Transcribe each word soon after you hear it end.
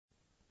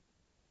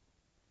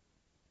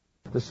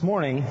This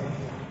morning,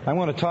 I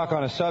want to talk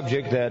on a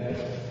subject that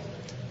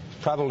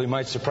probably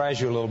might surprise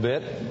you a little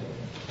bit,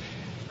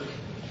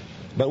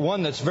 but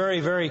one that's very,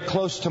 very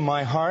close to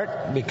my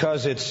heart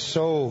because it's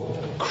so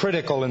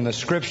critical in the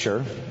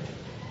Scripture.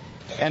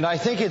 And I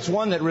think it's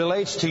one that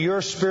relates to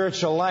your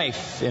spiritual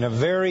life in a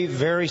very,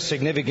 very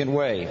significant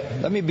way.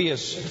 Let me be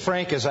as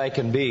frank as I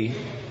can be.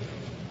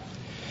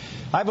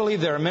 I believe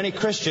there are many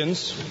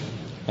Christians,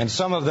 and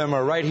some of them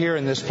are right here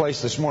in this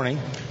place this morning,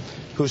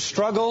 who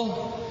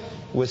struggle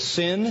with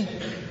sin,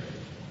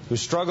 who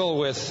struggle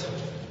with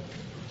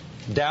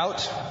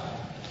doubt,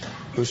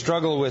 who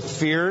struggle with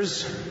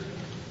fears,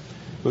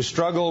 who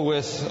struggle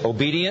with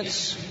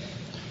obedience,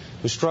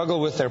 who struggle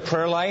with their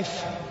prayer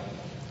life,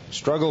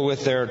 struggle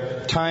with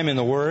their time in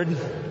the Word.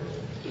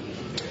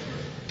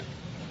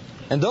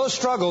 And those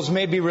struggles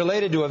may be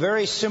related to a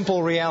very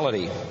simple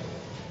reality,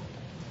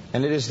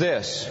 and it is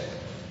this: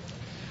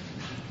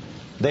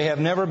 they have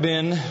never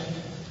been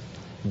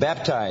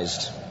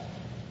baptized.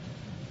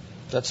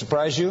 Does that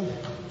surprise you?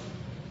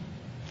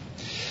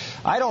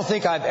 I don't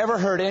think I've ever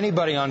heard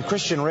anybody on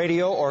Christian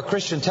radio or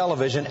Christian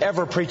television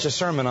ever preach a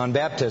sermon on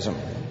baptism.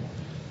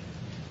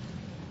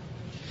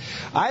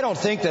 I don't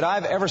think that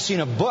I've ever seen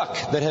a book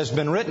that has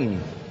been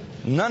written.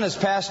 None has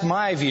passed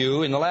my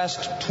view in the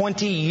last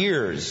 20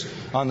 years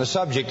on the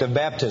subject of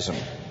baptism.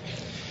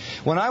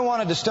 When I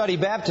wanted to study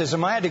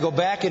baptism, I had to go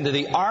back into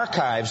the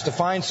archives to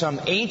find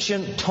some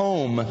ancient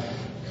tome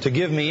to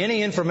give me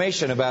any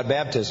information about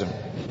baptism.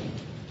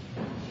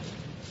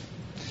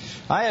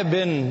 I have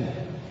been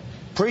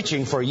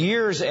preaching for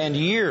years and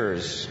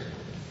years,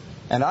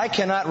 and I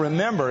cannot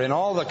remember in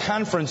all the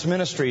conference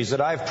ministries that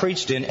I've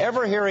preached in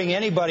ever hearing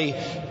anybody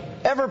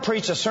ever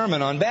preach a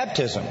sermon on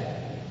baptism.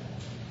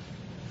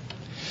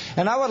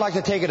 And I would like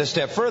to take it a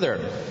step further.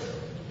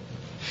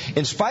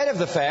 In spite of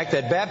the fact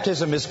that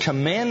baptism is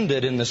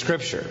commanded in the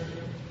Scripture,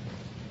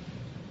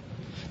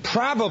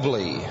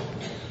 probably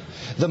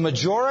the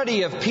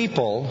majority of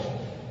people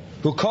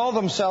who call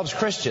themselves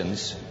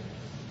Christians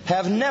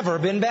have never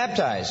been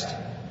baptized.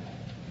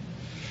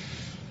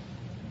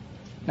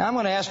 Now I'm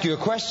going to ask you a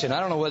question. I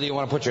don't know whether you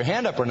want to put your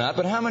hand up or not,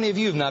 but how many of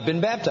you have not been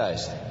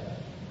baptized?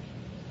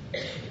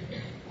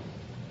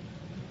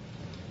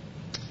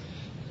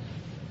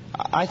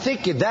 I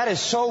think that is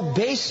so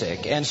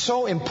basic and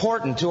so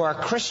important to our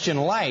Christian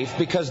life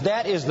because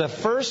that is the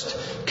first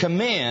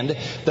command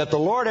that the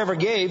Lord ever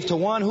gave to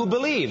one who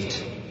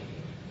believed.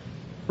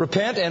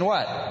 Repent and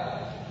what?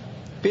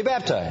 Be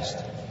baptized.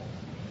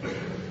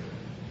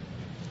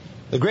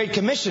 The Great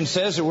Commission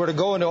says that we're to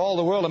go into all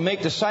the world and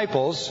make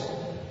disciples,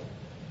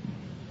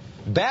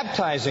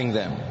 baptizing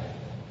them.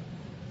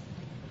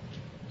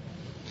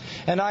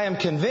 And I am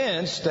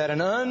convinced that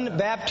an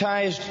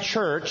unbaptized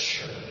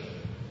church,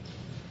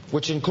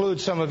 which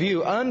includes some of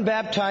you,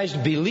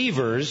 unbaptized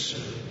believers,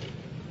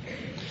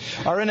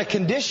 are in a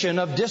condition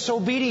of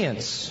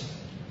disobedience.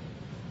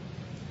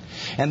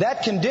 And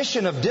that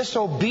condition of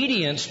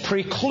disobedience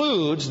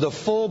precludes the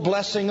full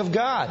blessing of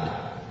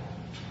God.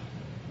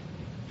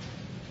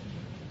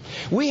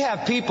 We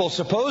have people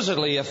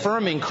supposedly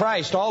affirming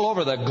Christ all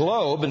over the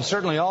globe, and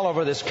certainly all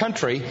over this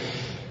country,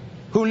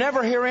 who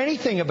never hear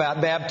anything about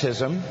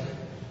baptism,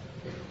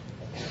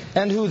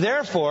 and who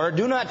therefore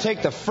do not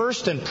take the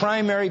first and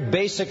primary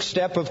basic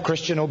step of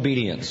Christian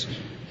obedience.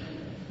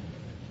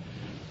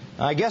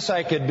 I guess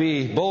I could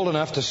be bold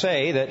enough to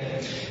say that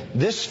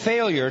this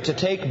failure to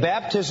take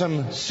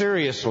baptism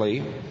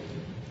seriously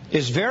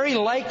is very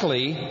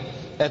likely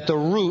at the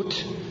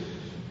root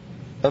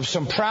of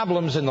some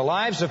problems in the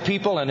lives of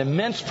people and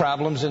immense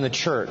problems in the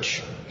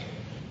church.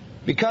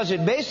 Because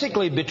it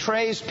basically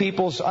betrays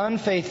people's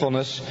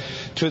unfaithfulness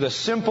to the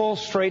simple,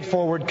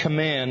 straightforward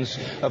commands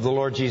of the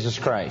Lord Jesus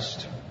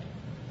Christ.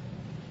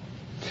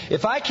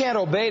 If I can't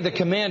obey the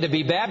command to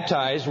be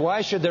baptized,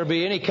 why should there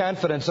be any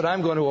confidence that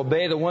I'm going to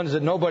obey the ones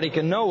that nobody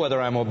can know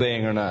whether I'm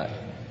obeying or not?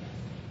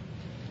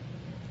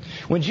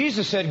 When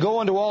Jesus said,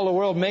 "Go into all the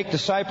world, make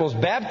disciples,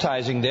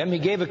 baptizing them," He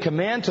gave a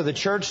command to the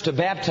church to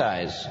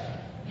baptize.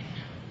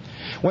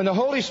 When the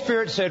Holy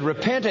Spirit said,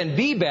 "Repent and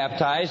be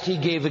baptized," He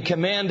gave a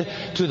command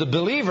to the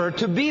believer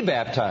to be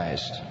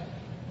baptized.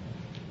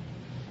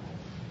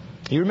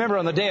 You remember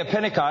on the day of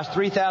Pentecost,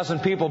 3,000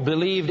 people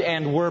believed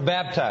and were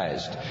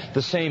baptized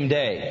the same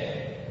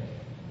day.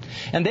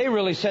 And they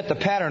really set the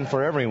pattern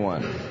for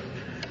everyone.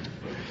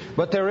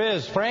 But there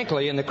is,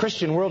 frankly, in the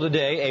Christian world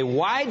today, a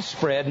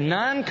widespread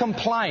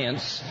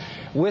non-compliance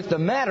with the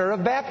matter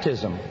of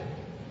baptism.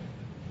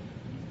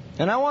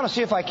 And I want to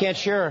see if I can't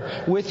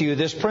share with you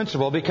this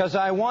principle because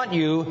I want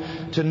you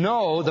to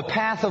know the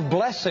path of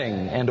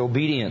blessing and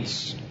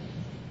obedience.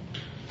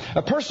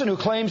 A person who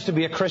claims to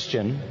be a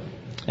Christian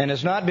and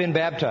has not been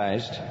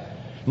baptized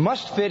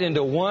must fit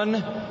into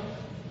one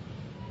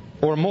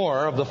or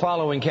more of the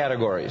following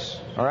categories.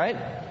 All right?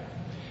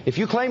 If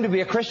you claim to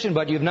be a Christian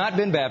but you've not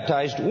been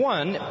baptized,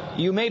 one,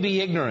 you may be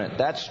ignorant.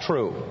 That's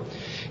true.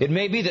 It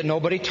may be that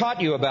nobody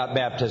taught you about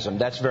baptism.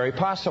 That's very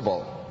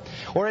possible.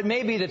 Or it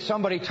may be that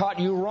somebody taught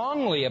you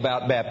wrongly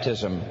about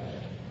baptism.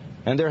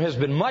 And there has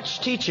been much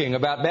teaching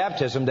about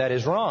baptism that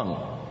is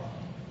wrong.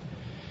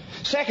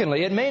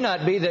 Secondly, it may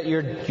not be that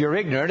you're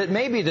ignorant. It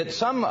may be that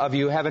some of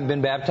you haven't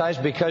been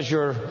baptized because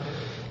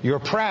you're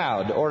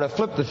proud, or to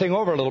flip the thing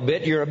over a little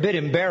bit, you're a bit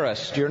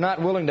embarrassed. You're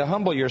not willing to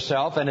humble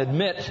yourself and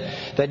admit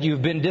that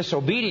you've been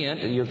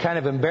disobedient. You're kind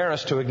of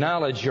embarrassed to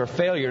acknowledge your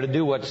failure to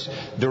do what's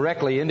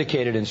directly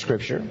indicated in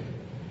Scripture.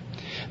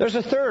 There's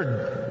a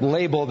third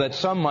label that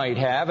some might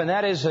have, and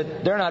that is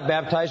that they're not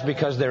baptized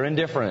because they're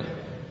indifferent.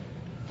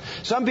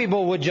 Some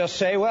people would just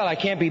say, well, I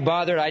can't be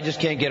bothered. I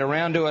just can't get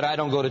around to it. I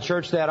don't go to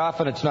church that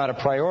often. It's not a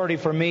priority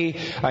for me.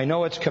 I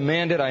know it's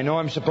commanded. I know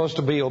I'm supposed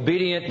to be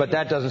obedient, but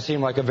that doesn't seem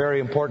like a very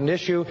important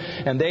issue.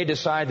 And they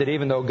decide that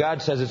even though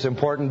God says it's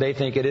important, they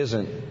think it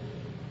isn't.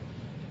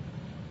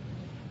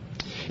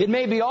 It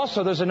may be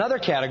also, there's another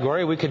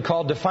category we could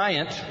call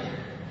defiant.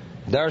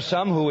 There are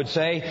some who would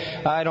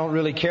say, I don't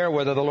really care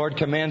whether the Lord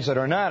commands it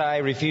or not. I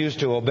refuse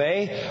to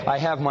obey. I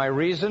have my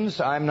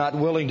reasons. I'm not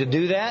willing to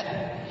do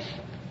that.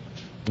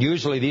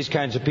 Usually these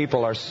kinds of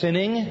people are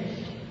sinning,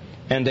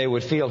 and they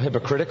would feel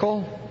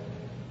hypocritical.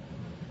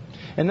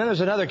 And then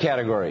there's another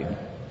category,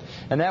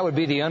 and that would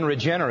be the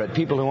unregenerate,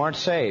 people who aren't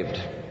saved,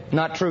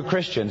 not true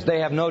Christians.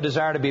 They have no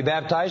desire to be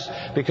baptized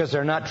because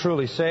they're not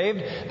truly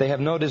saved. They have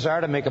no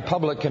desire to make a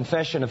public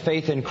confession of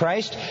faith in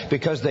Christ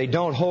because they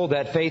don't hold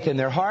that faith in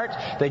their heart.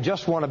 They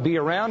just want to be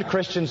around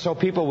Christians so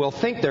people will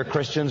think they're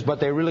Christians, but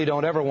they really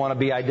don't ever want to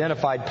be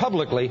identified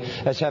publicly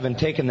as having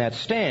taken that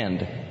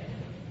stand.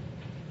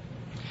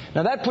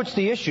 Now that puts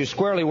the issue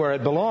squarely where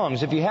it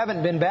belongs. If you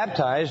haven't been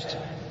baptized,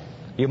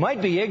 you might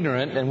be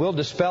ignorant, and we'll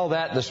dispel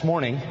that this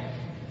morning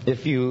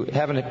if you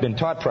haven't been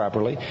taught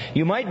properly.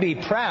 You might be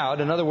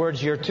proud. In other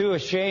words, you're too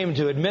ashamed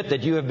to admit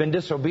that you have been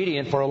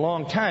disobedient for a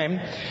long time.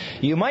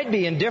 You might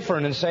be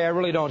indifferent and say, I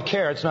really don't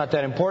care. It's not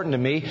that important to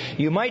me.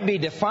 You might be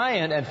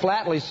defiant and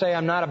flatly say,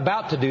 I'm not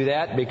about to do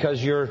that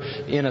because you're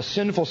in a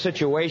sinful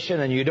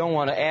situation and you don't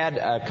want to add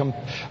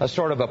a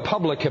sort of a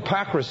public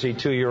hypocrisy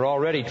to your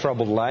already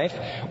troubled life.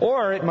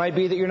 Or it might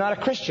be that you're not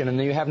a Christian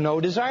and you have no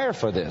desire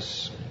for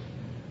this.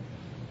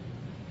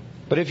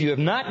 But if you have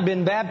not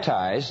been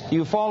baptized,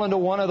 you fall into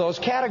one of those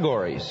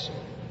categories.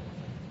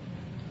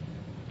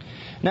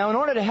 Now, in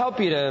order to help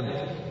you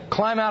to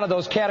climb out of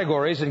those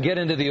categories and get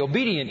into the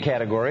obedient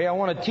category, I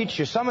want to teach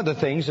you some of the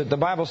things that the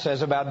Bible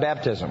says about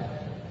baptism.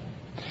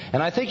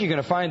 And I think you're going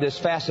to find this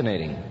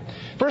fascinating.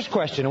 First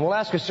question, and we'll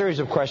ask a series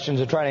of questions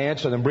and try to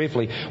answer them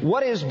briefly.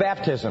 What is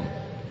baptism?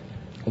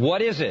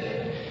 What is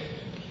it?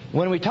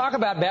 When we talk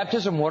about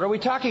baptism, what are we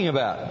talking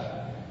about?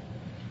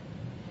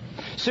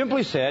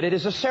 Simply said, it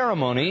is a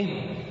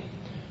ceremony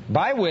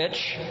by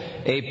which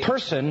a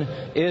person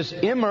is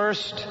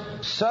immersed,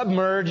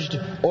 submerged,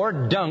 or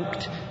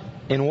dunked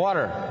in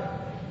water.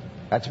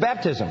 That's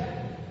baptism.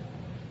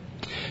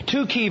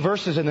 Two key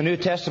verses in the New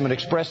Testament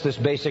express this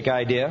basic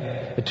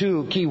idea.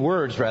 Two key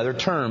words,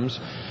 terms.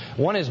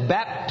 One is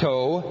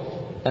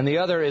bapto, and the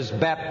other is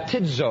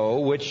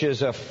baptizo, which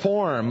is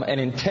an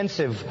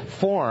intensive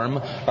form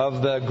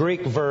of the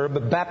Greek verb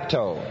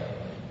bapto.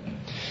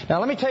 Now,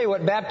 let me tell you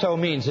what bapto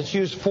means. It's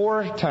used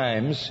 4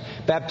 times.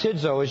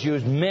 Baptizo is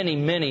used many,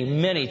 many,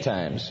 many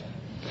times.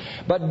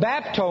 But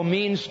bapto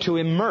means to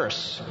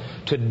immerse,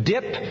 to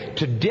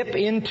dip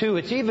into.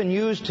 It's even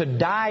used to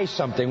dye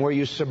something, where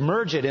you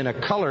submerge it in a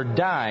colored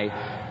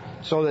dye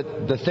so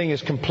that the thing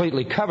is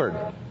completely covered.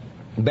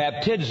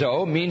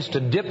 Baptizo means to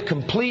dip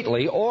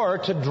completely or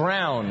to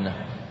drown.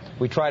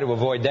 We try to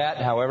avoid that,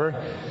 however,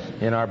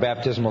 in our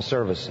baptismal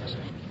services.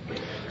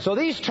 So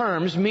these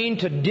terms mean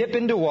to dip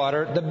into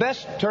water. The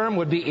best term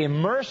would be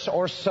immerse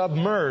or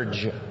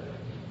submerge.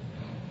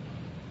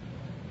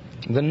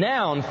 The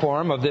noun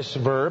form of this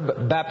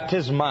verb,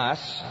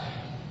 baptismas,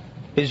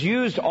 is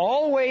used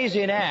always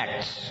in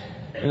Acts,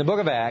 in the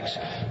book of Acts,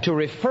 to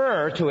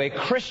refer to a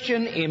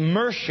Christian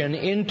immersion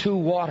into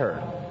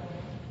water.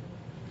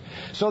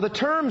 So the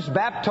terms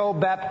bapto,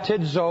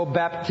 baptizo,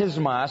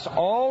 baptismas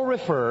all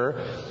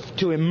refer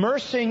to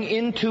immersing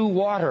into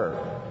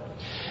water.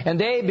 And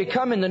they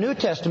become in the New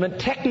Testament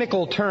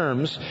technical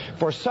terms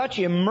for such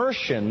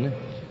immersion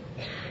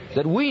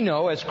that we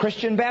know as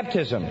Christian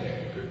baptism.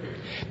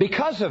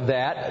 Because of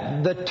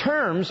that, the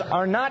terms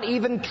are not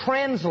even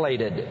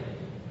translated.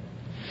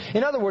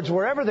 In other words,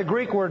 wherever the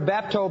Greek word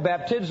bapto,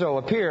 baptizo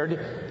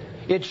appeared,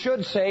 it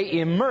should say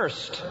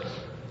immersed,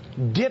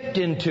 dipped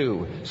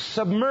into,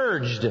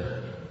 submerged.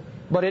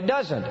 But it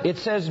doesn't. It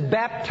says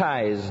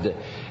baptized.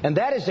 And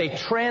that is a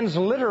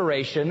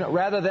transliteration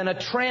rather than a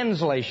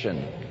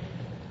translation.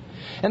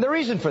 And the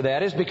reason for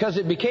that is because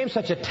it became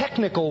such a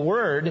technical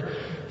word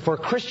for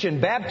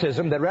Christian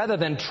baptism that rather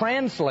than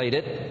translate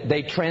it,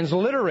 they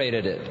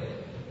transliterated it.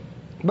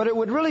 But it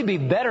would really be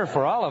better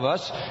for all of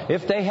us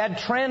if they had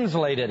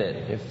translated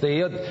it. If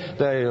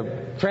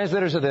the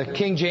translators of the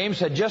King James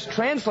had just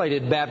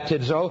translated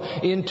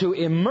baptizo into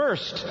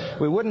immersed,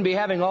 we wouldn't be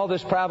having all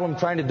this problem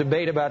trying to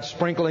debate about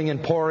sprinkling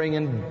and pouring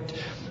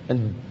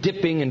and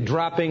dipping and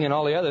dropping and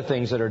all the other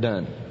things that are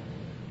done.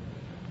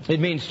 It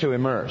means to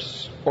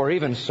immerse or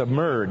even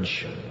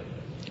submerge.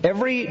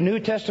 Every New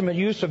Testament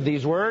use of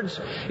these words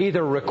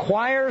either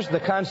requires the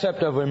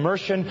concept of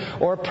immersion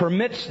or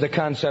permits the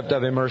concept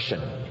of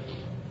immersion.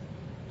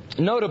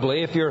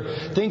 Notably, if you're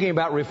thinking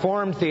about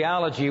Reformed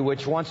theology,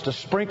 which wants to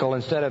sprinkle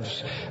instead of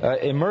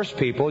immerse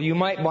people, you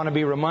might want to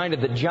be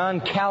reminded that John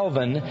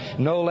Calvin,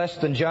 no less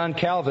than John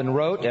Calvin,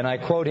 wrote, and I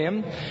quote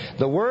him,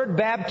 "The word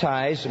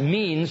baptize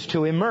means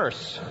to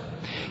immerse.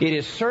 It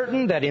is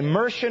certain that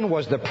immersion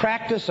was the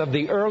practice of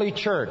the early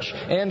church."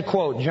 End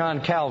quote,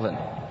 John Calvin.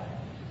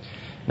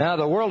 Now,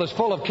 the world is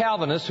full of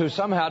Calvinists who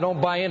somehow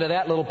don't buy into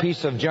that little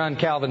piece of John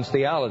Calvin's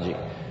theology.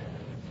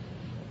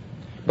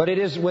 But it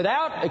is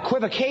without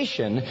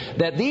equivocation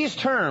that these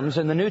terms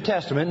in the New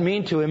Testament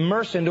mean to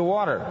immerse into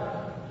water.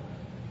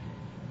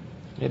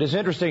 It is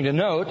interesting to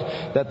note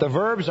that the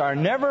verbs are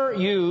never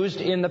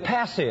used in the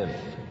passive.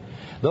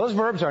 Those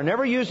verbs are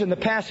never used in the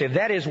passive.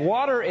 That is,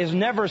 water is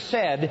never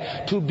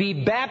said to be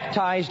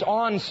baptized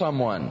on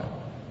someone.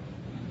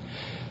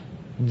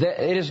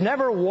 It is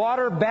never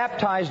water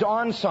baptized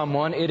on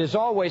someone. It is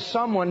always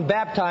someone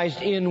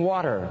baptized in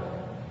water.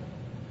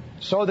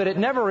 So that it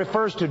never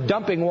refers to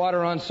dumping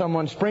water on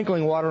someone,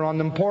 sprinkling water on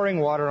them, pouring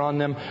water on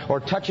them, or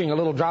touching a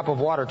little drop of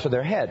water to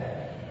their head.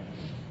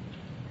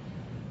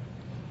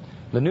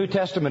 The New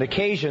Testament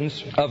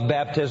occasions of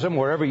baptism,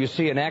 wherever you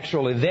see an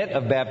actual event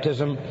of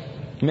baptism,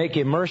 make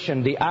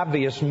immersion the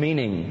obvious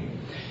meaning.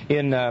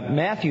 In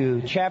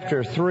Matthew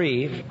chapter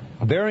 3,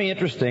 very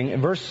interesting, in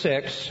verse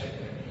 6,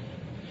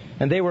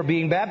 "And they were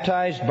being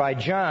baptized by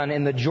John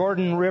in the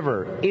Jordan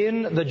River."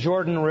 In the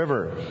Jordan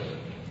River.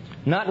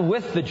 Not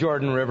with the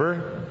Jordan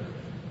River,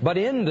 but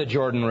in the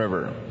Jordan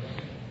River,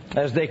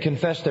 as they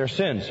confessed their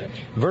sins.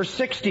 Verse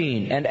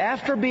 16, "And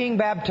after being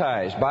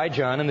baptized by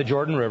John in the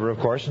Jordan River, of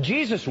course,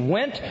 Jesus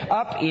went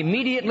up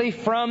immediately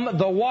from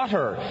the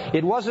water."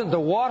 It wasn't the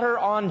water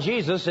on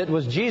Jesus, it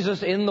was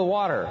Jesus in the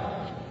water.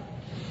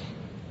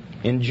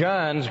 In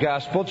John's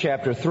Gospel,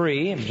 chapter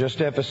 3,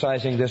 just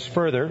emphasizing this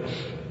further,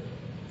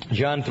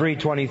 John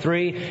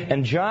 3:23,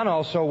 "And John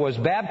also was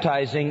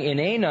baptizing in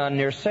Aenon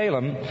near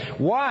Salem."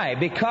 Why?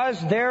 Because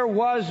there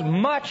was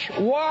much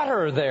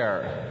water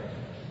there.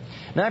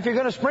 Now, if you're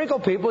going to sprinkle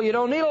people, you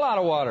don't need a lot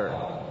of water.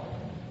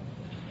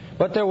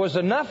 But there was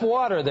enough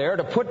water there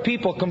to put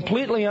people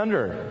completely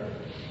under,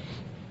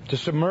 to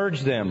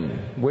submerge them,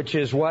 which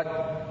is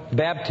what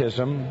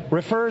baptism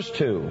refers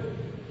to.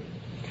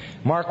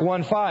 Mark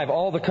 1:5,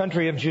 "All the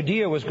country of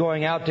Judea was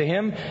going out to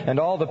him, and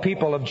all the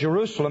people of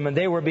Jerusalem, and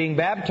they were being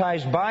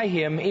baptized by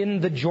him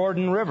in the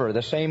Jordan River."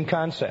 The same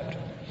concept.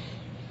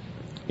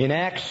 In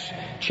Acts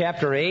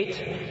chapter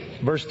 8,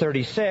 verse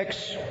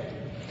 36,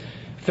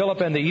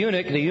 Philip and the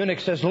eunuch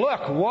says,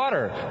 "Look,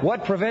 water,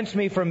 what prevents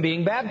me from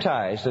being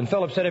baptized?" And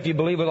Philip said, "If you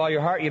believe with all your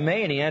heart, you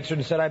may." And he answered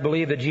and said, "I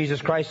believe that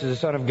Jesus Christ is the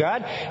Son of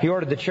God." He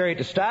ordered the chariot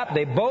to stop.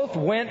 They both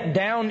went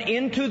down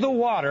into the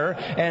water,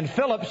 and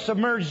Philip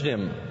submerged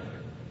him.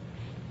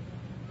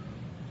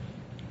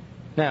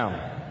 Now,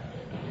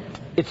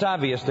 it's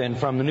obvious then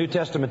from the New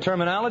Testament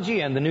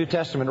terminology and the New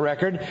Testament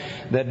record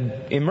that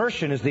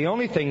immersion is the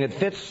only thing that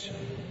fits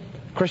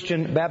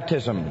Christian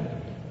baptism.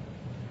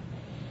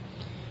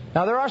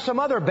 Now, there are some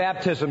other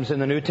baptisms in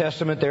the New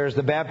Testament. There's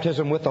the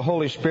baptism with the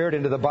Holy Spirit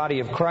into the body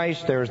of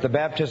Christ. There's the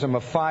baptism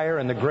of fire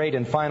and the great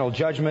and final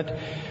judgment.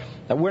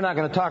 Now, we're not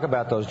going to talk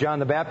about those. John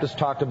the Baptist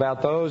talked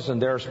about those, and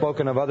they're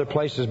spoken of other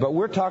places. But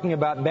we're talking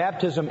about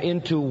baptism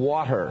into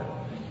water.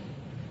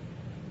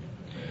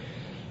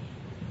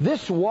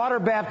 This water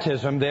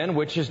baptism, then,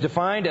 which is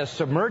defined as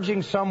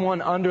submerging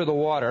someone under the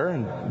water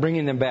and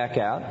bringing them back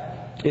out,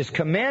 is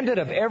commanded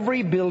of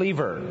every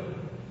believer.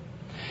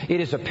 It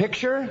is a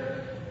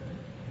picture,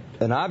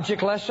 an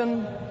object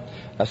lesson,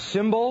 a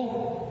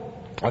symbol,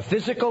 a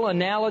physical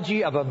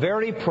analogy of a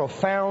very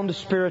profound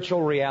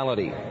spiritual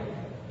reality.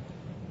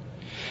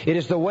 It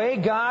is the way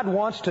God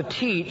wants to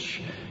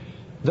teach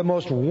the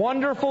most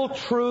wonderful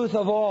truth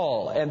of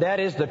all, and that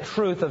is the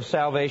truth of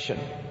salvation.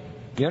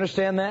 You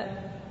understand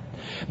that?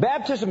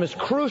 Baptism is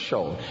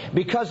crucial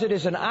because it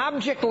is an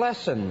object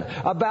lesson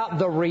about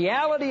the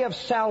reality of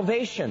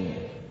salvation.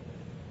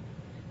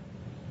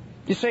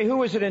 You say,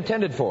 who is it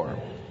intended for?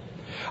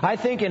 I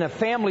think in a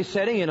family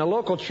setting, in a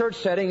local church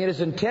setting, it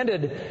is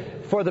intended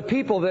for the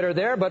people that are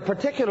there, but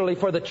particularly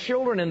for the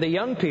children and the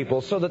young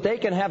people, so that they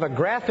can have a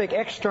graphic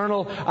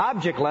external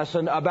object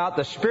lesson about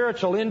the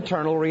spiritual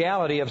internal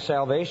reality of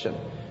salvation.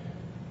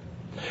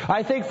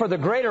 I think for the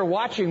greater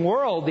watching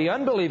world, the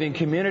unbelieving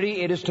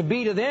community, it is to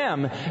be to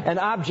them an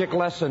object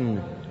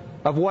lesson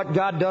of what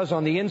God does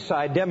on the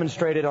inside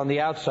demonstrated on the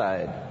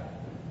outside.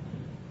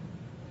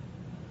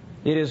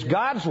 It is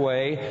God's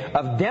way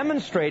of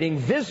demonstrating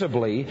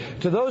visibly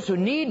to those who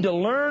need to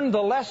learn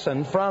the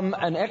lesson from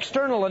an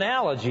external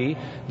analogy,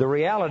 the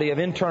reality of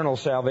internal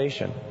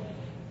salvation.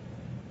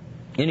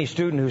 Any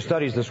student who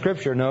studies the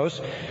Scripture knows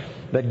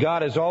that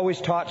God has always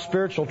taught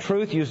spiritual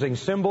truth using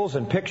symbols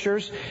and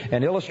pictures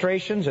and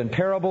illustrations and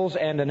parables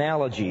and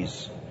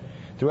analogies.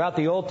 Throughout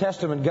the Old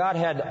Testament, God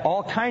had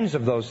all kinds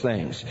of those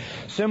things.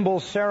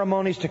 Symbols,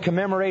 ceremonies to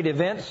commemorate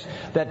events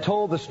that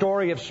told the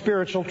story of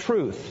spiritual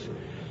truth.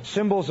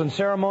 Symbols and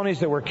ceremonies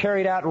that were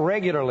carried out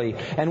regularly.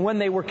 And when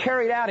they were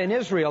carried out in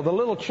Israel, the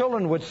little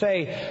children would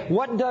say,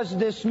 "What does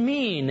this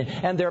mean?"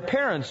 And their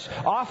parents,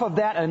 off of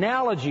that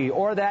analogy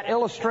or that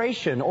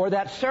illustration or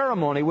that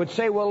ceremony, would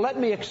say, "Well, let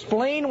me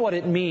explain what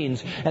it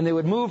means." And they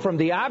would move from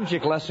the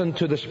object lesson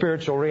to the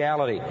spiritual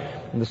reality.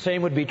 And the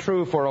same would be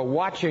true for a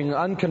watching,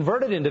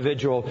 unconverted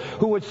individual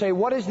who would say,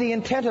 "What is the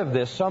intent of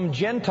this?" Some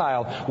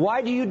Gentile,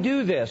 "Why do you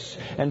do this?"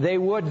 And they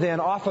would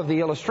then, off of the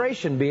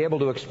illustration, be able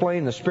to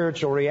explain the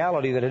spiritual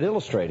reality that it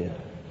illustrated.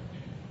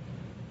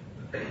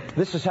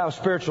 This is how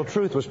spiritual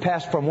truth was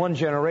passed from one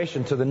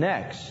generation to the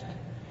next.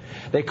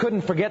 They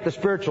couldn't forget the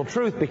spiritual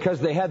truth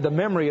because they had the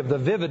memory of the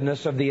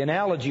vividness of the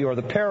analogy or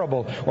the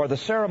parable or the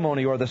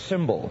ceremony or the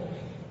symbol.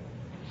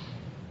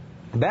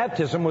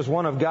 Baptism was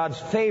one of God's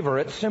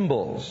favorite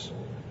symbols.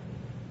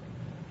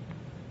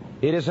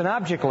 It is an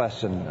object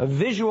lesson, a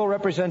visual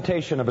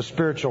representation of a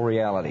spiritual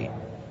reality.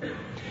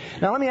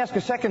 Now let me ask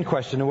a second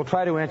question, and we'll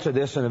try to answer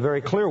this in a very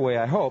clear way,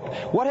 I hope.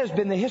 What has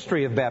been the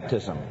history of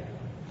baptism?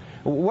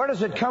 Where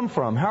does it come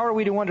from? How are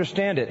we to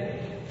understand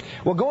it?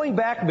 Well, going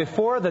back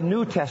before the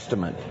New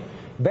Testament,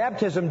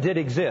 baptism did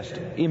exist,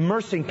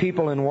 immersing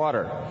people in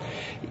water.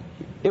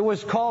 It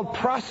was called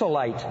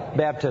proselyte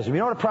baptism. You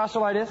know what a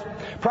proselyte is?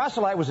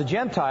 Proselyte was a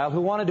Gentile who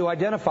wanted to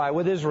identify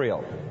with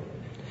Israel.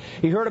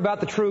 He heard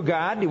about the true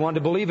God. He wanted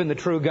to believe in the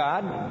true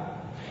God.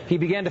 He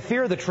began to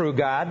fear the true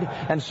God,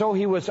 and so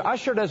he was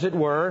ushered, as it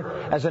were,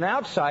 as an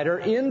outsider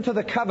into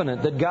the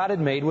covenant that God had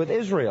made with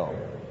Israel.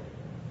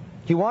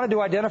 He wanted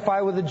to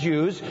identify with the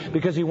Jews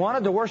because he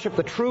wanted to worship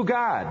the true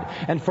God.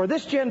 And for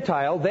this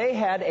Gentile, they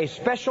had a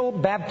special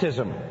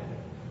baptism.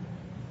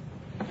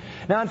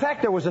 Now, in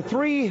fact, there was a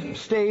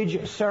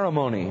 3-stage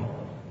ceremony.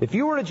 If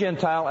you were a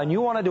Gentile and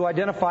you wanted to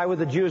identify with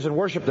the Jews and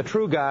worship the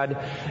true God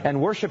and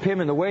worship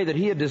Him in the way that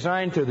He had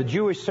designed through the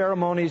Jewish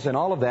ceremonies and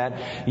all of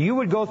that, you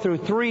would go through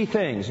 3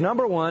 things.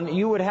 Number 1,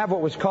 you would have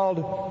what was called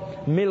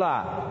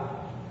milah.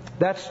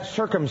 That's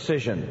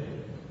circumcision.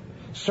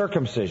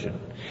 Circumcision.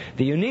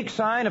 The unique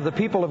sign of the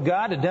people of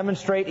God to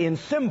demonstrate in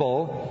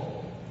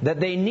symbol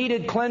that they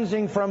needed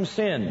cleansing from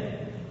sin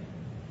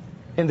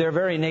in their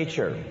very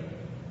nature.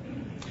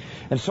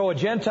 And so a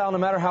Gentile, no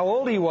matter how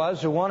old he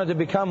was, who wanted to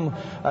become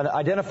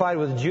identified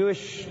with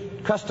Jewish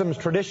customs,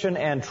 tradition,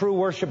 and true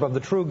worship of the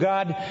true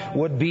God,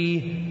 would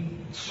be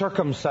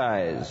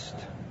circumcised.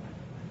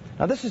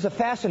 Now, this is a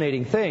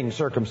fascinating thing,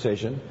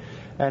 circumcision.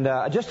 And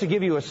just to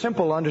give you a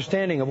simple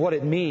understanding of what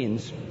it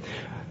means,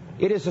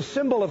 it is a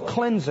symbol of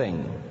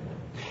cleansing.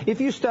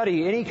 If you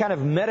study any kind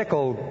of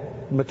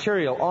medical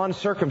material on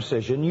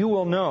circumcision, you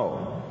will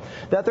know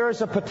that there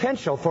is a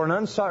potential for an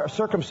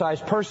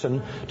uncircumcised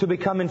person to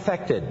become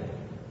infected.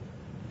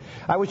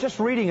 I was just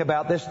reading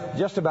about this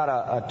just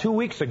about 2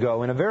 weeks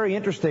ago in a very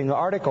interesting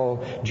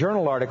article,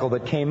 journal article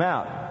that came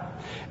out.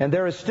 And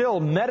there is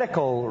still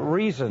medical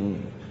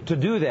reason to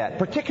do that,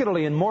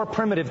 particularly in more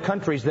primitive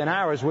countries than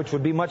ours, which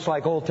would be much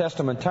like Old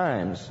Testament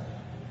times.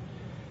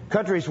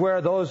 Countries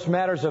where those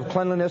matters of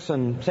cleanliness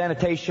and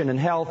sanitation and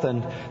health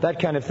and that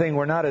kind of thing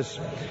were not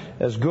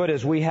as good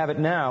as we have it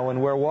now,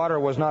 and where water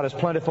was not as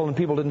plentiful and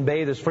people didn't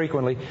bathe as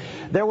frequently,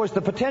 there was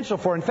the potential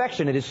for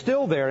infection. It is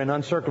still there in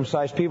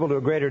uncircumcised people to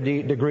a greater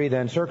degree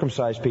than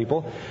circumcised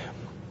people.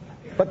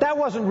 But that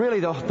wasn't really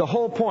the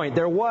whole point.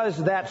 There was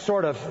that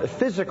sort of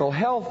physical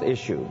health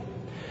issue.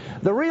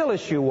 The real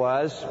issue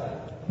was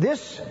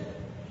this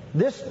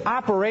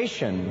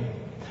operation,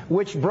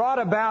 which brought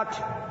about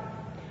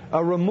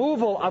a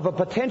removal of a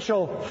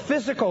potential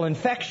physical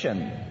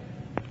infection,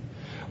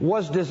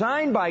 was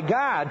designed by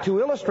God to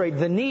illustrate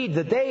the need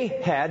that they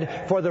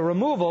had for the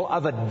removal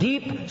of a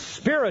deep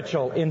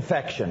spiritual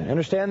infection.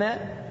 Understand that?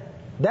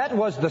 That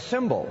was the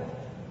symbol.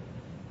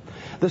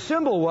 The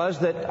symbol was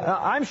that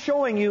I'm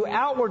showing you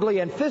outwardly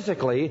and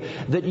physically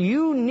that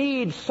you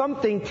need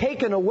something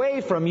taken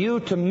away from you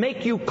to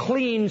make you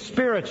clean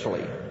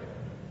spiritually.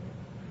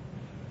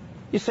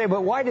 You say,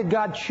 but why did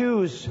God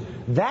choose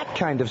that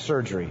kind of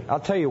surgery? I'll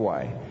tell you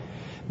why.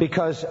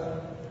 Because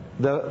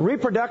the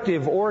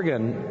reproductive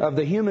organ of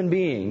the human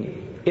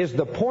being is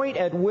the point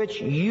at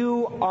which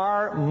you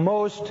are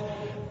most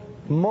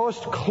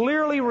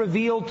clearly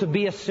revealed to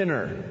be a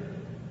sinner.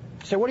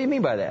 You say, what do you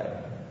mean by that?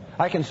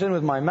 I can sin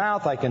with my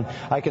mouth, I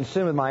can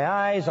sin with my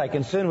eyes, I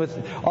can sin with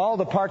all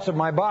the parts of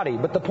my body.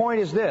 But the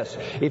point is this: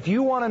 if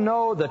you want to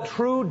know the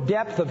true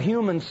depth of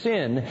human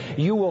sin,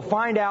 you will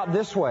find out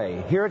this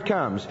way. Here it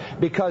comes.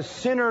 Because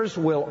sinners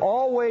will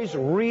always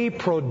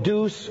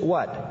reproduce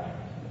what?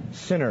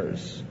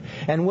 Sinners.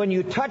 And when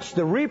you touch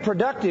the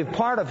reproductive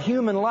part of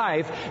human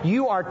life,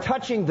 you are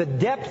touching the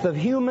depth of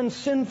human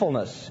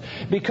sinfulness.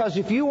 Because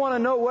if you want to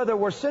know whether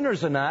we're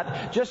sinners or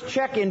not, just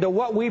check into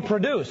what we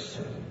produce.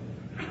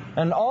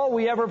 And all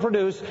we ever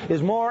produce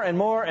is more and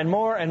more and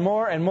more and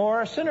more and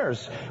more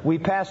sinners. We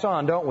pass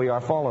on, don't we,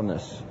 our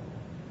fallenness.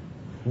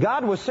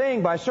 God was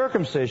saying by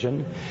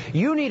circumcision,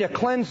 you need a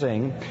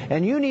cleansing,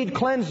 and you need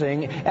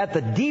cleansing at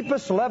the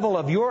deepest level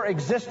of your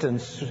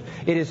existence.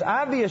 It is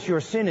obvious your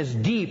sin is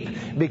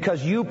deep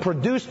because you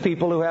produce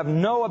people who have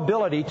no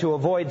ability to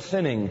avoid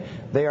sinning.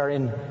 They are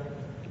in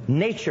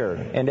nature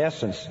and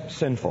essence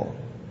sinful.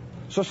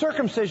 So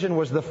circumcision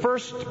was the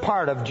first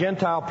part of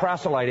Gentile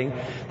proselyting.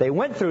 They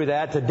went through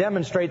that to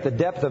demonstrate the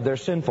depth of their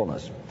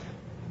sinfulness.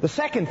 The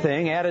second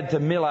thing added to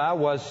milah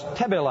was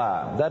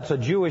tevilah. That's a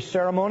Jewish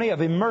ceremony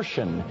of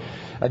immersion.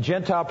 A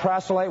Gentile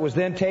proselyte was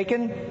then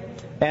taken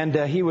and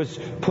he was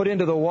put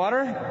into the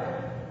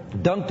water,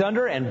 dunked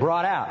under, and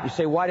brought out. You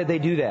say, why did they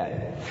do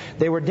that?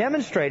 They were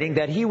demonstrating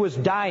that he was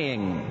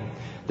dying,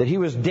 that he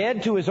was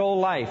dead to his old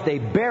life. They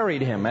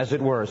buried him, as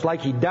it were. It's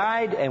like he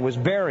died and was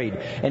buried.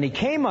 And he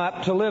came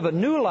up to live a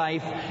new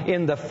life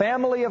in the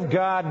family of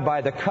God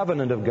by the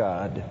covenant of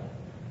God.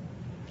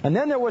 And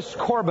then there was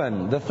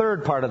Korban, the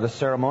third part of the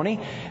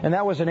ceremony, and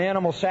that was an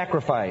animal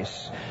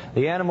sacrifice.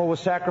 The animal was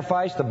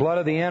sacrificed, the blood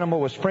of the animal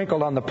was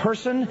sprinkled on the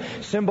person,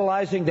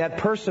 symbolizing that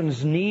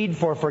person's need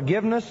for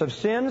forgiveness of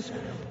sins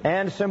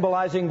and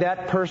symbolizing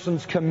that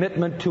person's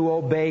commitment to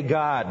obey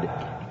God.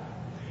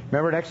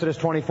 Remember in Exodus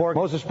 24,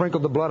 Moses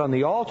sprinkled the blood on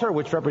the altar,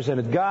 which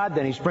represented God.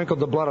 Then he sprinkled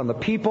the blood on the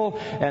people,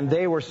 and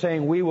they were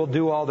saying, we will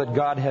do all that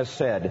God has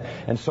said.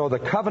 And so the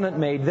covenant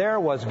made there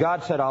was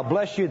God said, I'll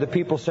bless you. The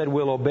people said,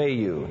 we'll obey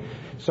you.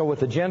 So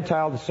with the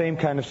Gentile, the same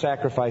kind of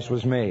sacrifice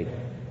was made.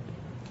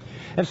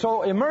 And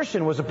so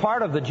immersion was a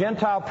part of the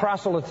Gentile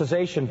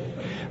proselytization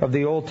of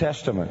the Old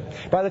Testament.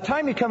 By the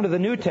time you come to the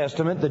New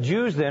Testament, the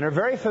Jews then are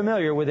very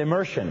familiar with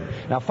immersion.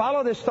 Now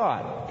follow this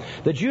thought.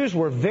 The Jews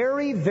were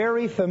very,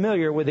 very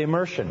familiar with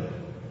immersion.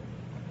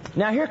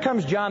 Now here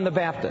comes John the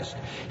Baptist.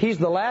 He's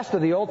the last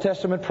of the Old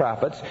Testament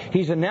prophets.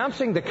 He's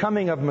announcing the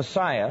coming of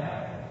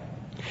Messiah.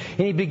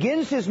 And he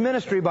begins his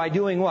ministry by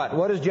doing what?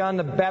 What is John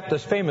the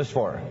Baptist famous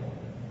for?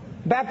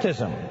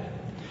 Baptism.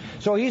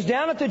 So he's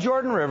down at the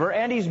Jordan River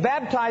and he's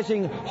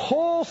baptizing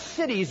whole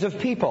cities of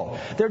people.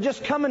 They're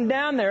just coming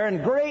down there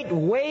in great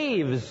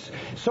waves.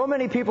 So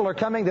many people are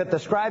coming that the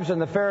scribes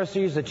and the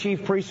Pharisees, the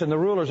chief priests and the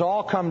rulers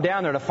all come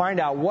down there to find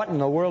out what in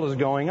the world is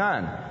going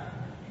on.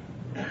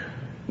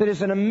 It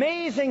is an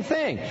amazing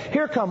thing.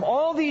 Here come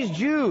all these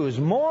Jews,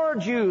 more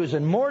Jews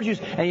and more Jews.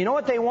 And you know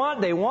what they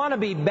want? They want to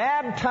be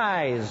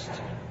baptized.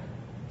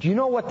 Do you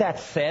know what that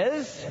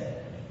says?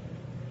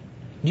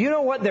 Do you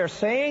know what they're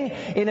saying?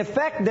 In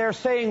effect, they're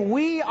saying,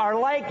 we are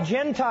like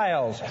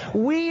Gentiles.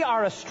 We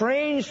are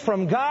estranged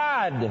from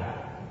God.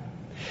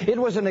 It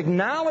was an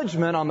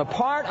acknowledgement on the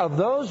part of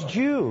those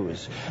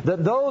Jews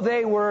that though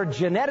they were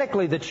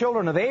genetically the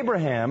children of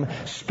Abraham,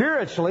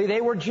 spiritually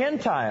they were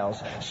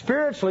Gentiles.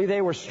 Spiritually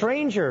they were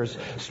strangers.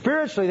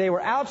 Spiritually they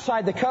were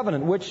outside the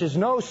covenant, which is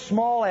no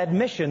small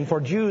admission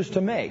for Jews to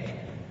make,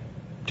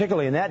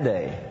 particularly in that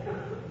day.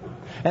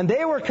 And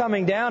they were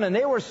coming down and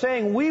they were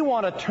saying, we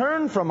want to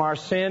turn from our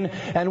sin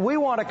and we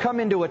want to come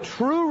into a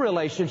true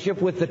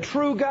relationship with the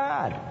true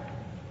God.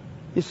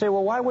 You say,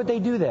 well, why would they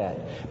do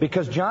that?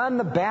 Because John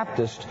the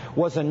Baptist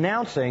was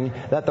announcing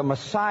that the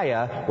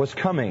Messiah was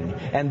coming.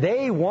 And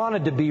they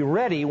wanted to be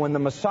ready when the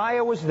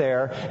Messiah was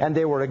there. And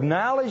they were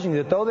acknowledging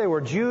that though they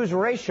were Jews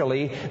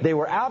racially, they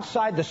were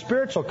outside the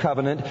spiritual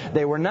covenant.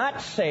 They were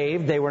not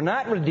saved. They were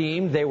not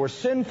redeemed. They were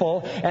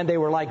sinful. And they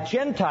were like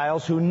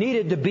Gentiles who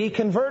needed to be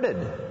converted.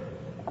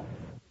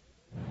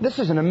 This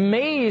is an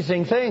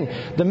amazing thing.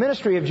 The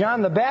ministry of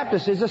John the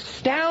Baptist is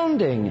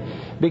astounding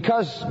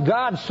because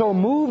God so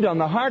moved on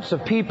the hearts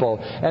of people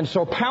and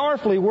so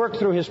powerfully worked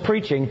through his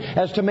preaching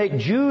as to make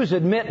Jews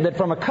admit that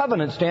from a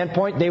covenant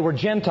standpoint they were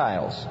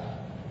Gentiles.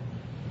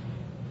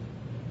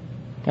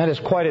 That is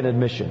quite an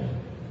admission.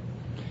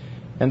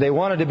 And they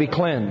wanted to be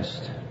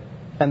cleansed.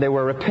 And they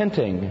were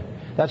repenting.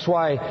 That's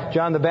why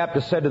John the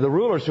Baptist said to the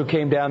rulers who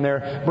came down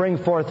there, bring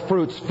forth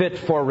fruits fit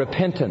for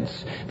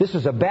repentance. This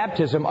is a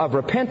baptism of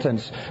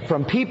repentance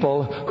from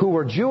people who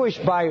were Jewish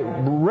by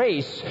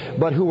race,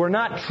 but who were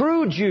not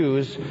true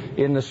Jews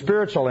in the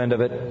spiritual end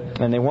of it,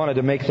 and they wanted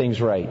to make things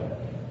right.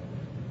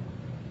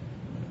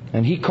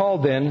 And he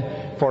called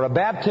then for a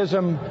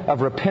baptism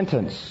of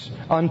repentance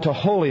unto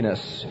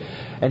holiness.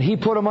 And he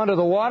put them under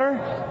the water,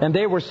 and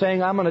they were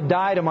saying, I'm going to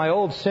die to my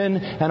old sin,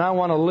 and I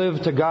want to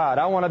live to God.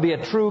 I want to be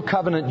a true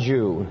covenant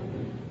Jew.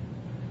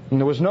 And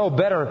there was no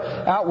better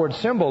outward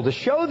symbol to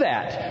show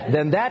that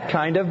than that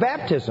kind of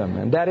baptism.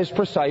 And that is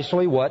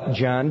precisely what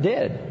John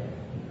did.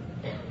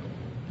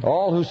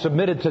 All who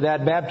submitted to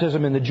that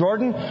baptism in the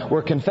Jordan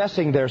were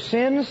confessing their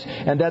sins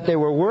and that they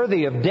were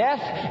worthy of death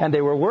and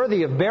they were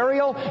worthy of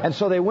burial. And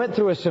so they went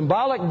through a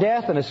symbolic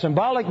death and a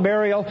symbolic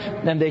burial,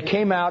 and they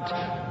came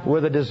out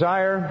with a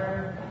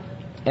desire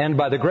and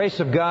by the grace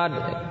of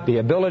God, the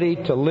ability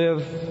to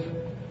live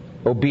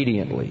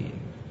obediently.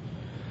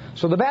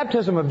 So the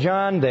baptism of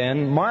John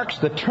then marks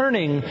the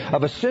turning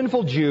of a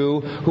sinful Jew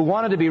who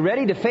wanted to be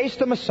ready to face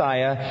the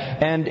Messiah,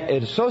 and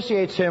it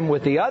associates him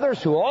with the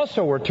others who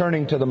also were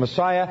turning to the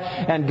Messiah,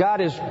 and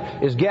God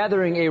is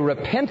gathering a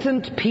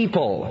repentant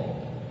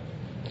people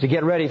to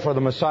get ready for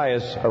the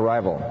Messiah's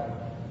arrival.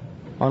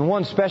 On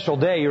one special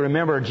day, you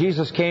remember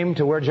Jesus came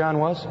to where John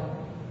was?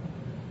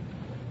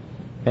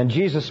 And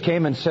Jesus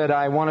came and said,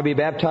 I want to be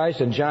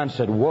baptized, and John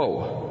said,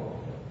 whoa,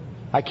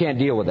 I can't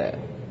deal with that.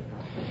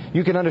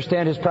 You can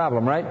understand his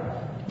problem, right?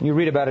 You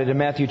read about it in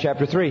Matthew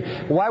chapter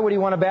 3. Why would he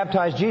want to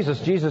baptize Jesus?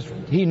 Jesus,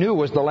 he knew,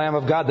 was the Lamb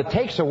of God that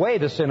takes away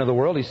the sin of the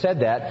world. He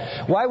said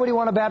that. Why would he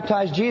want to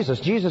baptize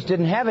Jesus? Jesus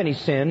didn't have any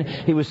sin.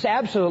 He was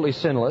absolutely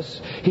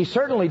sinless. He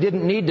certainly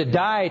didn't need to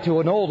die to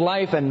an old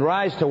life and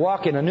rise to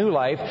walk in a new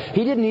life.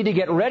 He didn't need to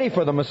get ready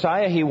for the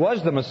Messiah. He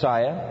was the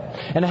Messiah.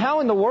 And how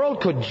in the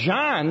world could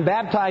John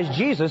baptize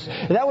Jesus?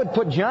 That would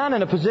put John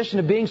in a position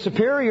of being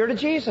superior to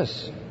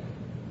Jesus.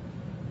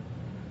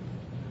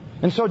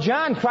 And so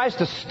John tries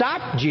to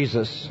stop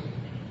Jesus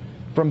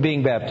from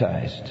being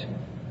baptized.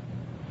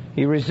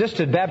 He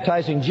resisted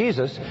baptizing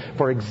Jesus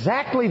for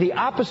exactly the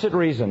opposite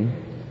reason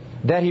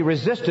that he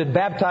resisted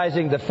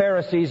baptizing the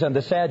Pharisees and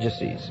the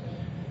Sadducees.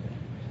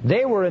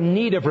 They were in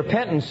need of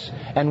repentance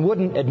and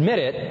wouldn't admit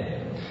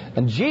it,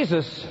 and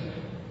Jesus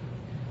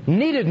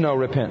needed no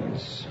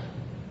repentance.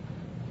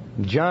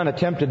 John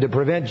attempted to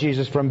prevent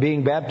Jesus from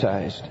being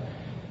baptized.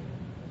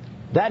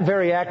 That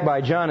very act by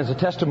John is a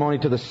testimony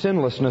to the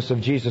sinlessness of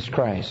Jesus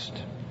Christ.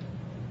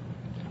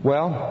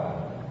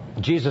 Well,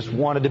 Jesus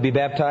wanted to be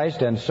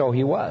baptized, and so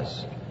he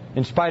was,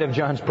 in spite of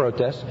John's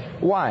protest.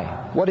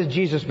 Why? What did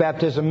Jesus'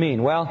 baptism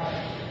mean? Well,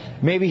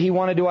 maybe he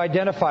wanted to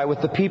identify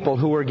with the people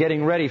who were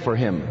getting ready for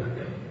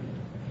him.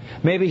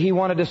 Maybe he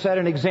wanted to set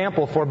an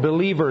example for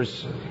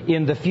believers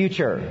in the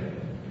future.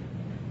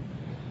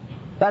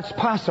 That's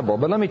possible,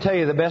 but let me tell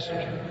you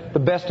the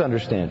best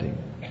understanding.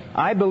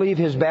 I believe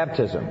his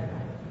baptism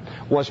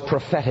was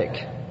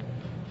prophetic.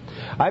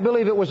 I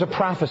believe it was a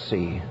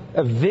prophecy,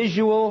 a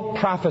visual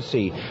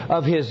prophecy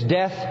of his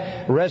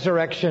death,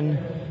 resurrection,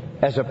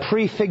 as a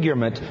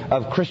prefigurement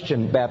of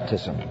Christian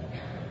baptism.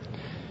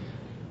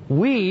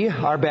 We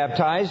are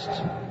baptized.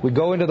 We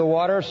go into the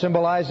water,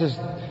 symbolizes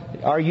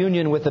our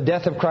union with the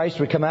death of Christ.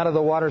 We come out of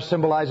the water,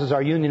 symbolizes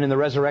our union in the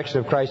resurrection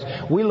of Christ.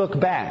 We look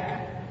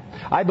back.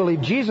 I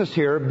believe Jesus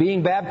here,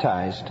 being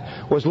baptized,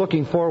 was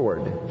looking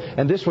forward.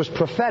 And this was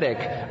prophetic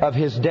of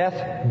his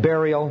death,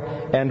 burial,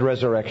 and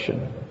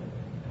resurrection.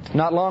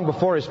 Not long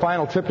before his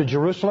final trip to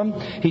Jerusalem,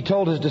 he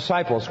told his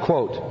disciples,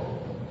 quote,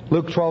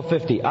 Luke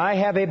 12:50, I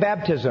have a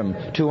baptism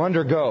to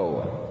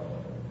undergo.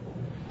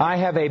 I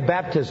have a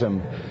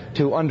baptism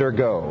to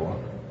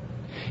undergo.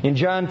 In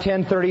John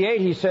 10:38,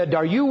 he said,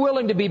 are you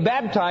willing to be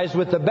baptized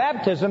with the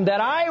baptism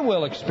that I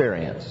will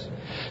experience?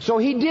 So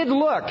he did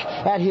look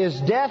at his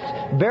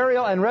death,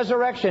 burial, and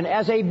resurrection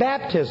as a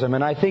baptism,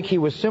 and I think he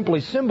was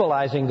simply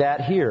symbolizing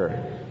that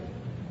here.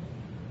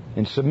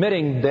 In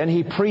submitting, then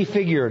he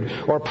prefigured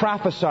or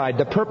prophesied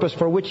the purpose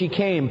for which he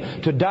came,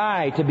 to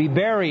die, to be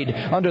buried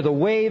under the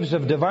waves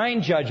of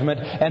divine judgment,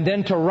 and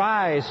then to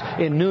rise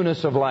in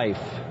newness of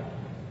life.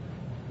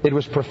 It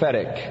was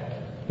prophetic.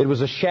 It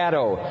was a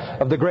shadow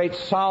of the great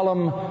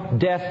solemn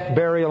death,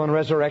 burial, and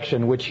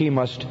resurrection which he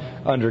must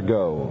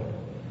undergo.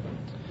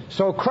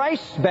 So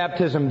Christ's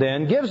baptism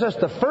then gives us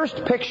the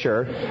first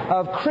picture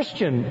of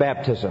Christian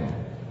baptism.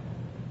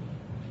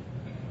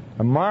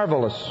 A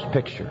marvelous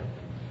picture.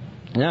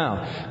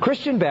 Now,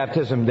 Christian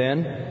baptism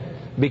then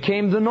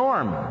became the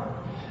norm.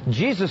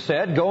 Jesus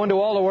said, go into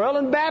all the world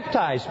and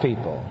baptize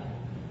people.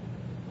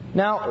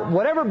 Now,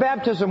 whatever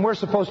baptism we're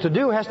supposed to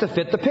do has to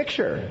fit the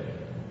picture.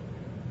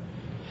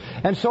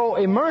 And so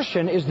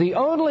immersion is the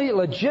only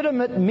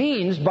legitimate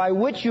means by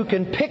which you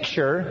can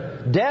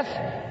picture death,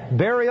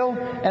 burial,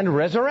 and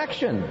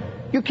resurrection.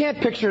 You can't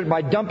picture it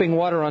by dumping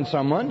water on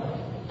someone.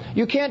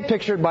 You can't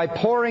picture it by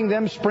pouring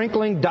them,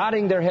 sprinkling,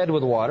 dotting their head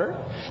with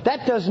water.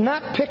 That does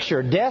not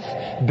picture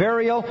death,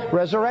 burial,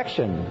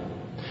 resurrection.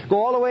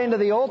 Go all the way into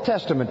the Old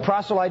Testament.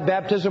 Proselyte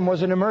baptism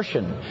was an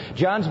immersion.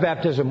 John's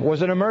baptism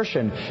was an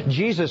immersion.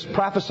 Jesus,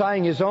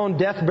 prophesying his own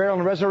death, burial,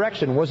 and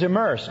resurrection, was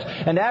immersed.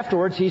 And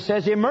afterwards he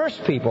says, immerse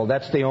people.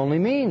 That's the only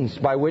means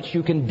by which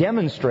you can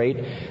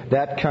demonstrate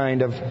that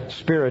kind of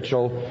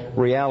spiritual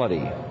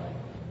reality.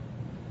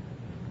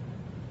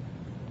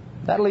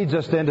 That leads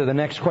us then to the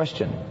next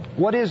question.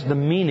 What is the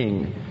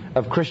meaning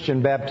of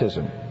Christian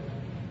baptism?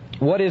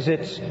 What is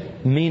its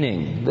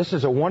meaning? This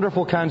is a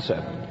wonderful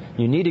concept.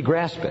 You need to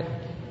grasp it.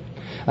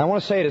 I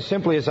want to say it as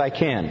simply as I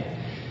can.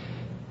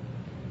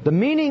 The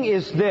meaning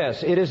is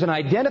this. It is an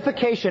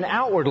identification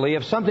outwardly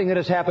of something that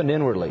has happened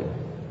inwardly.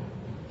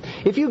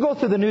 If you go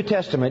through the New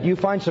Testament, you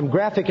find some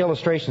graphic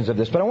illustrations of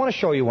this, but I want to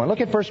show you one.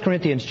 Look at 1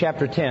 Corinthians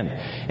chapter 10.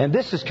 And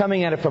this is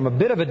coming at it from a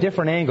bit of a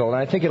different angle,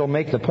 and I think it'll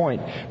make the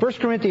point. 1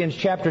 Corinthians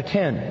chapter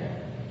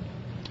 10.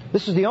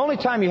 This is the only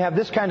time you have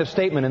this kind of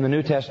statement in the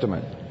New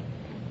Testament.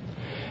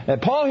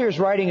 And Paul here is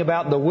writing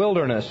about the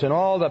wilderness and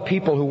all the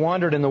people who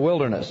wandered in the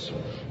wilderness.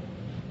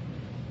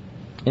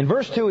 In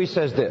verse 2 he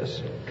says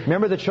this.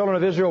 Remember the children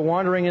of Israel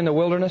wandering in the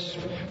wilderness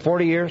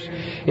 40 years?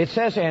 It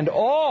says, and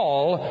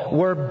all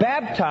were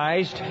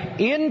baptized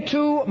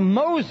into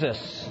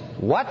Moses.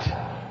 What?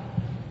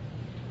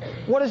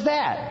 What is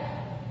that?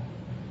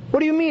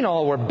 What do you mean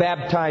all were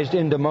baptized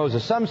into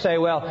Moses? Some say,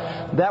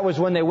 well, that was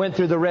when they went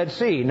through the Red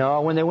Sea.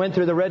 No, when they went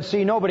through the Red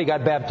Sea, nobody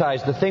got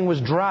baptized. The thing was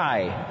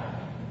dry.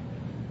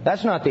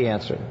 That's not the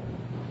answer.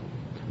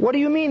 What do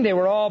you mean they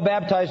were all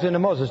baptized into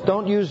Moses?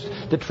 Don't use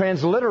the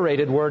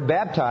transliterated word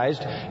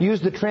baptized.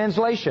 Use the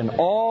translation.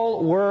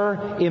 All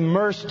were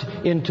immersed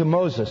into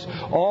Moses.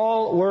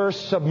 All were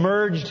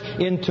submerged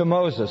into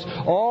Moses.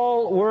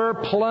 All were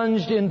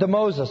plunged into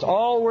Moses.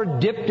 All were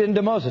dipped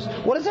into Moses.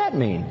 What does that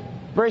mean?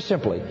 Very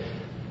simply,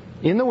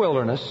 in the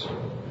wilderness,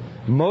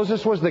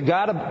 Moses was the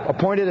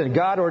God-appointed and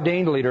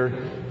God-ordained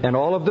leader, and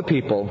all of the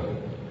people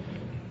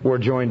were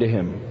joined to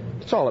him.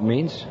 That's all it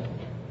means.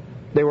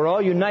 They were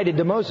all united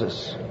to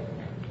Moses.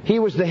 He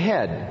was the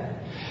head.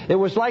 It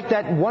was like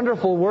that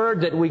wonderful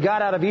word that we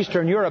got out of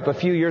Eastern Europe a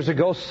few years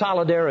ago,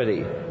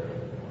 solidarity.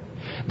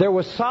 There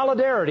was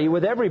solidarity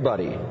with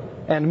everybody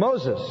and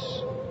Moses.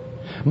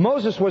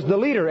 Moses was the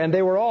leader, and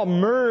they were all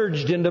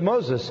merged into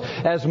Moses.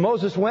 As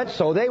Moses went,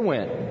 so they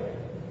went.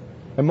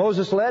 And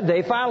Moses led,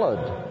 they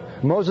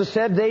followed. Moses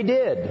said, they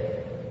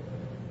did.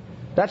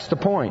 That's the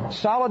point.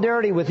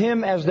 Solidarity with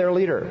him as their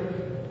leader.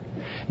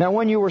 Now,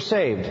 when you were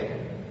saved,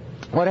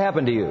 what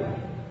happened to you?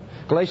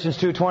 Galatians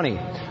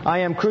 2:20. I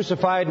am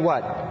crucified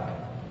what?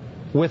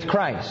 With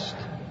Christ.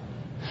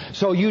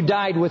 So you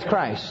died with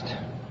Christ.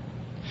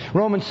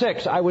 Romans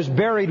 6. I was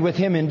buried with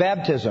him in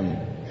baptism.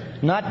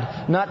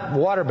 Not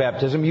water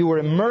baptism. You were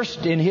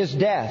immersed in his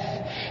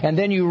death. And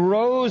then you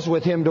rose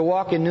with him to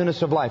walk in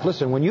newness of life.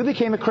 Listen, when you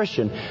became a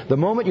Christian, the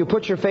moment you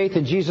put your faith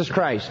in Jesus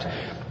Christ,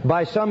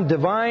 by some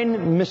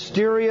divine,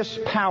 mysterious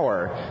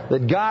power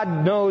that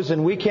God knows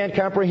and we can't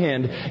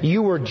comprehend,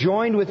 you were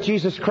joined with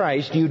Jesus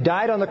Christ. You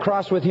died on the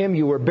cross with him.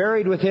 You were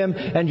buried with him.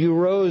 And you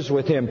rose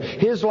with him.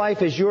 His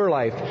life is your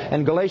life.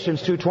 And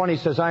Galatians 2:20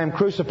 says, I am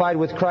crucified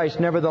with Christ.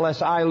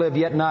 Nevertheless, I live,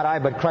 yet not I,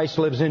 but Christ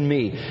lives in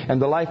me.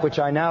 And the life which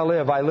I now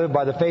live, I live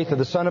by the faith of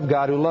the Son of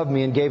God who loved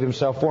me and gave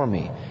himself for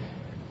me.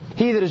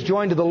 He that is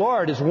joined to the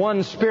Lord is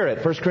one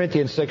spirit. 1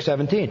 Corinthians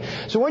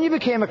 6:17. So when you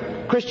became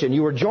a Christian,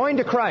 you were joined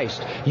to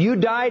Christ. You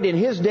died in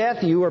his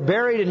death. You were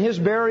buried in his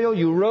burial.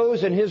 You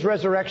rose in his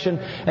resurrection.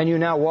 And you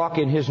now walk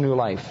in his new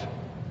life.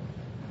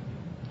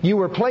 You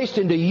were placed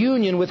into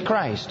union with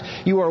Christ.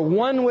 You are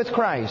one with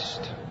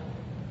Christ.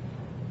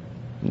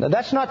 Now,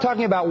 that's not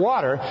talking about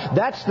water.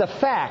 That's the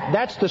fact.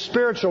 That's the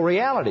spiritual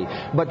reality.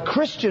 But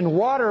Christian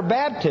water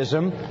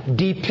baptism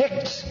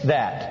depicts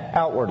that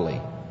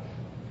outwardly.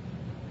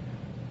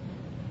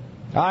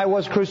 I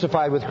was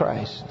crucified with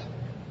Christ.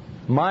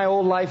 My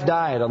old life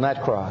died on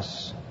that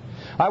cross.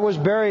 I was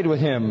buried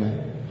with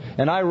him,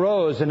 and I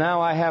rose, and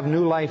now I have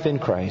new life in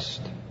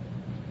Christ.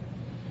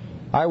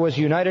 I was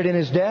united in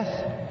his death,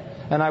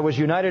 and I was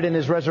united in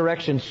his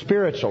resurrection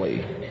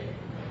spiritually.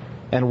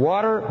 And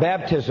water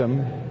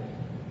baptism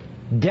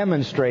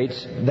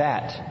demonstrates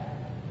that.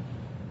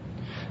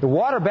 The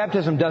water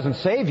baptism doesn't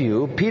save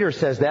you. Peter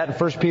says that in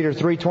 1 Peter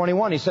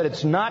 3:21. He said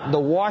it's not the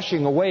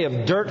washing away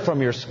of dirt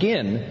from your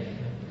skin.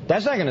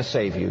 That's not going to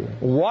save you.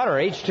 Water,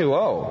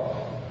 H2O.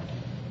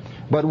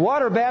 But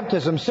water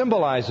baptism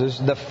symbolizes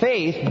the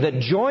faith that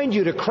joined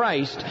you to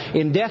Christ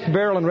in death,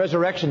 burial, and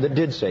resurrection that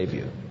did save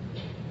you.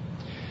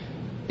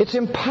 It's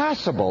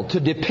impossible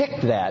to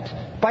depict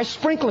that by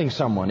sprinkling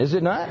someone, is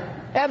it not?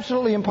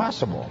 Absolutely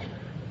impossible.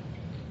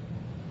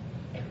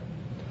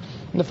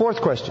 And the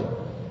fourth question.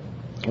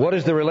 What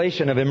is the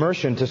relation of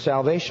immersion to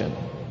salvation?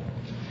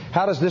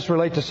 How does this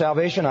relate to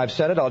salvation? I've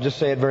said it. I'll just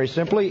say it very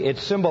simply. It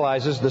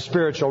symbolizes the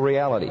spiritual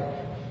reality.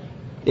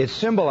 It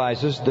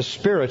symbolizes the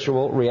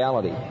spiritual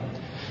reality.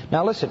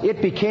 Now listen,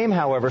 it became,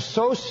 however,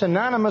 so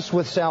synonymous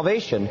with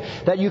salvation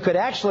that you could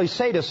actually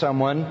say to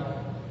someone,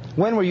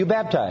 when were you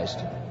baptized?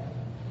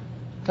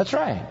 That's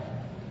right.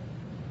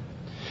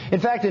 In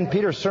fact, in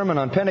Peter's sermon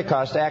on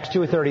Pentecost, Acts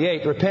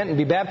 2:38, repent and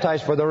be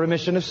baptized for the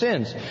remission of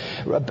sins.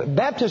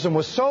 Baptism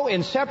was so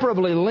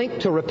inseparably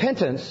linked to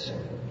repentance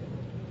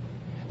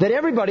that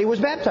everybody was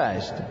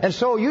baptized. And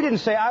so you didn't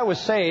say, I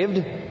was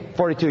saved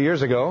 42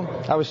 years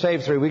ago. I was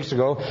saved 3 weeks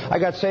ago. I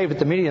got saved at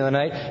the meeting of the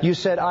night. You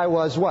said, I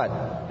was what?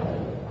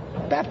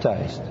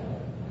 Baptized.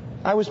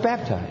 I was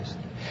baptized.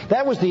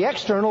 That was the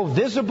external,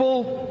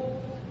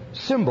 visible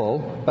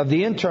symbol of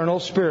the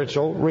internal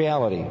spiritual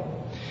reality.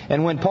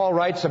 And when Paul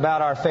writes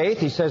about our faith,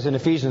 he says in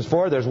Ephesians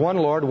 4, there's one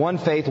Lord, one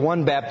faith,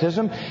 one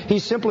baptism.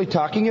 He's simply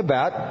talking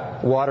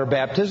about water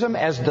baptism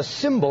as the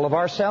symbol of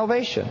our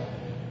salvation.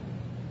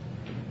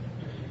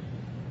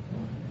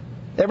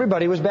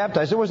 Everybody was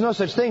baptized. There was no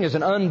such thing as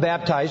an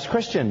unbaptized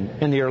Christian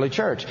in the early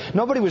church.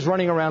 Nobody was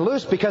running around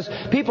loose because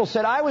people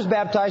said, I was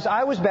baptized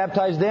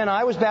then,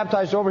 I was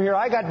baptized over here,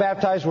 I got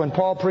baptized when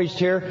Paul preached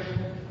here.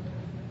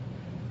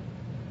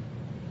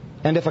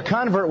 And if a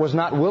convert was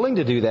not willing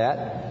to do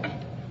that,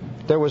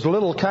 there was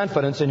little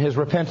confidence in his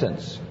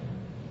repentance.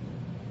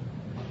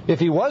 If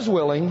he was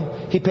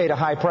willing, he paid a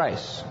high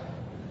price.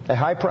 A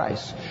high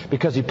price.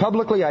 Because he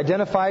publicly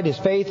identified his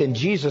faith in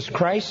Jesus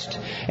Christ,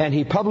 and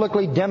he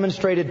publicly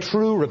demonstrated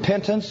true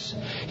repentance.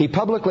 He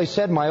publicly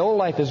said, my old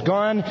life is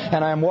gone,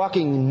 and I am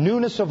walking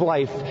newness of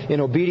life in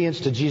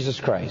obedience to Jesus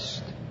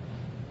Christ.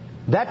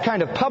 That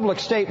kind of public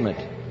statement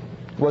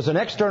was an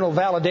external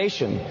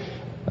validation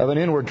of an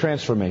inward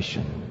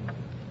transformation.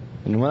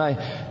 And when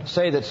I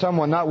say that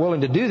someone not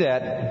willing to do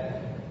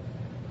that,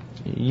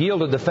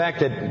 yielded the fact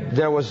that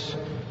there was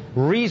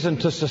reason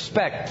to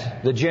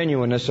suspect the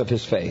genuineness of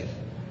his faith.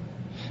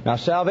 Now,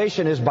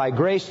 salvation is by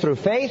grace through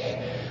faith,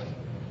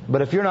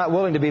 but if you're not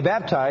willing to be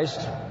baptized,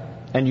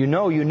 and you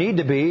know you need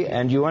to be,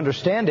 and you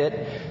understand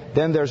it,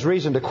 then there's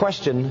reason to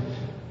question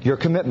your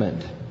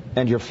commitment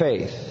and your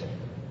faith.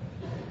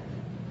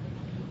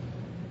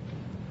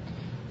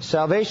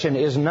 Salvation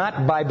is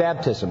not by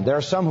baptism. There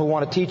are some who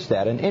want to teach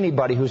that, and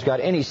anybody who's got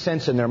any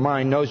sense in their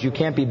mind knows you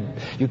can't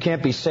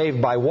be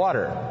saved by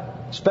water,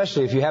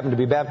 especially if you happen to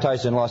be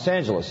baptized in Los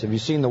Angeles. Have you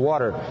seen the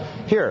water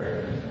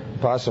here?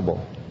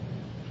 Impossible.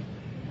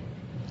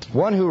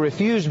 One who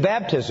refused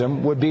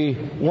baptism would be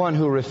one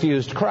who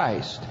refused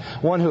Christ.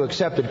 One who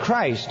accepted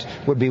Christ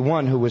would be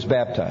one who was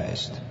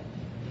baptized.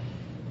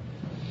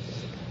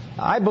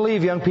 I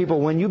believe, young people,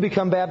 when you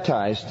become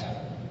baptized,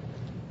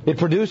 it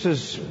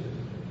produces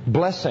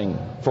blessing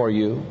for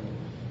you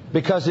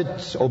because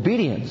it's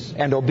obedience.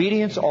 And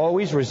obedience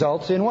always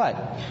results in what?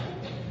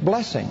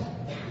 Blessing.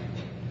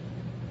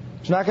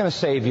 It's not going to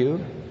save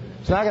you.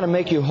 It's not going to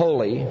make you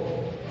holy.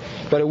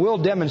 But it will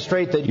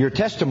demonstrate that your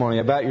testimony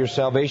about your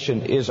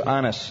salvation is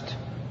honest.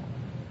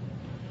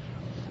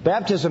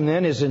 Baptism,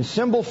 then, is in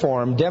symbol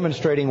form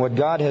demonstrating what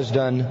God has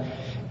done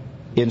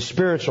in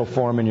spiritual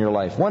form in your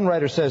life. One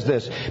writer says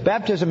this: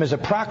 baptism is a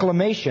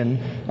proclamation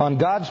on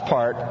God's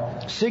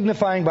part,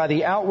 signifying by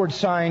the outward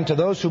sign to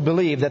those who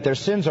believe that their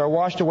sins are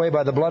washed away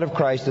by the blood of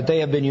Christ, that they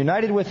have been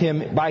united with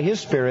Him by His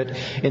Spirit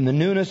in the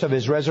newness of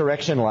His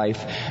resurrection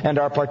life, and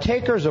are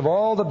partakers of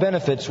all the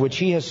benefits which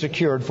He has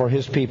secured for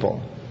His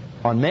people.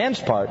 On man's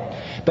part,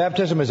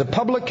 baptism is a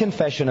public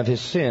confession of his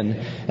sin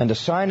and a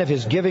sign of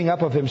his giving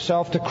up of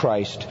himself to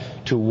Christ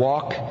to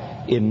walk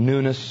in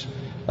newness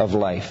of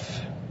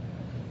life.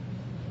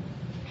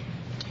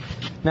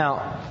 Now,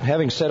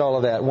 having said all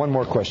of that, one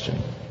more question.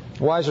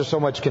 Why is there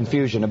so much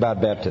confusion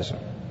about baptism?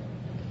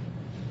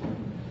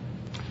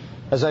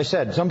 As I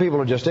said, some people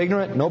are just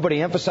ignorant.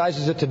 Nobody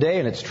emphasizes it today,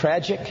 and it's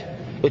tragic.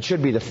 It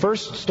should be the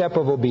first step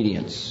of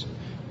obedience.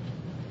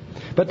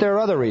 But there are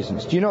other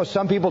reasons. Do you know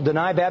some people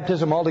deny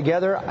baptism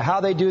altogether? How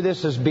they do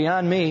this is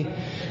beyond me.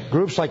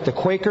 Groups like the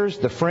Quakers,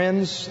 the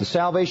Friends, the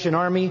Salvation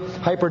Army,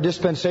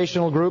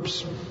 hyper-dispensational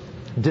groups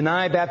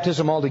deny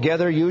baptism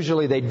altogether.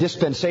 Usually they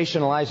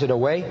dispensationalize it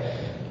away.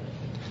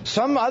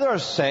 Some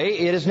others say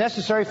it is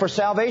necessary for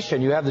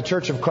salvation. You have the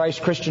Church of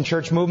Christ Christian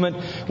Church movement,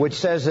 which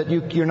says that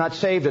you're not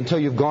saved until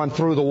you've gone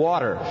through the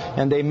water.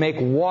 And they make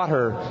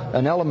water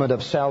an element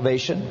of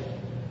salvation.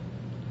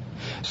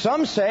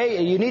 Some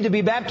say you need to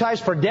be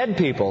baptized for dead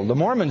people. The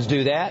Mormons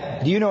do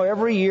that. Do you know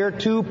every year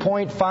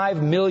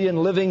 2.5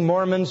 million living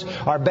Mormons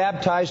are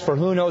baptized for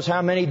who knows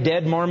how many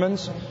dead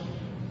Mormons?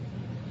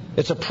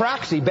 It's a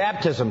proxy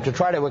baptism to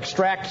try to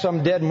extract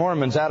some dead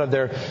Mormons out of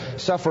their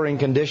suffering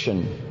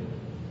condition.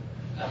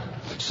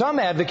 Some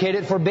advocate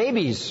it for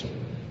babies.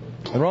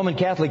 The Roman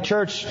Catholic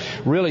Church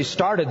really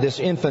started this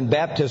infant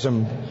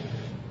baptism.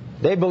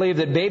 They believe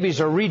that babies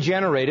are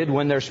regenerated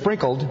when they're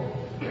sprinkled.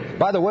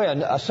 By the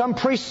way, some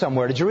priest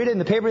somewhere, did you read it in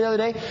the paper the other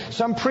day?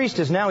 Some priest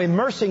is now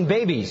immersing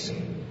babies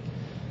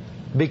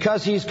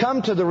because he's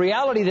come to the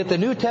reality that the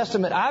New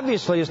Testament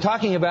obviously is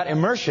talking about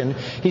immersion.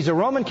 He's a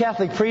Roman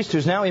Catholic priest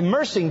who's now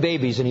immersing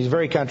babies, and he's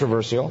very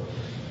controversial.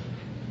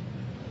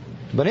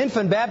 But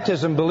infant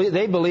baptism,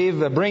 they believe,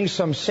 brings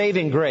some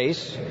saving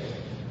grace.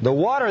 The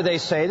water, they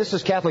say, this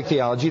is Catholic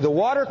theology, the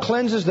water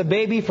cleanses the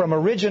baby from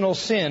original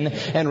sin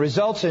and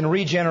results in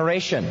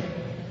regeneration.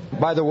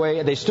 By the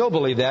way, they still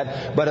believe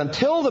that, but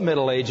until the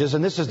Middle Ages,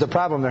 and this is the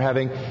problem they're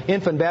having,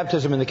 infant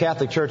baptism in the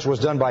Catholic Church was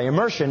done by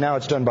immersion, now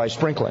it's done by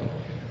sprinkling.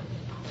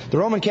 The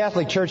Roman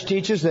Catholic Church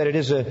teaches that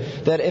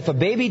that if a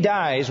baby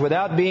dies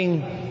without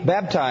being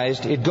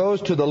baptized, it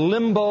goes to the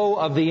limbo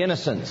of the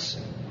innocents.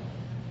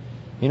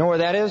 You know where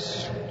that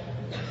is?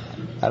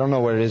 I don't know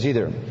where it is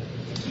either.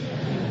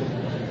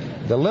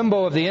 The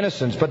limbo of the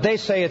innocents, but they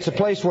say it's a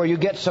place where you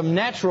get some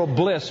natural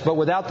bliss, but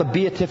without the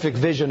beatific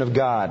vision of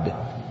God.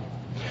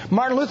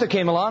 Martin Luther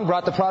came along,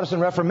 brought the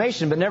Protestant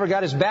Reformation, but never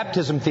got his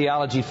baptism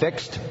theology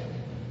fixed.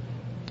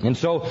 And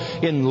so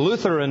in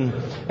Lutheran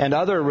and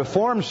other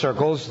Reformed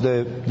circles,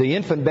 the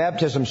infant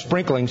baptism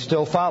sprinkling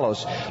still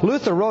follows.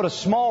 Luther wrote a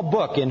small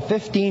book in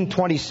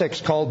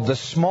 1526 called the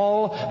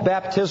Small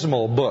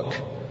Baptismal Book.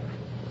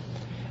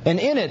 And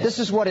in it, this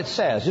is what it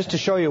says, just to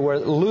show you where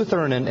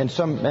Lutheran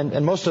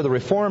and most of the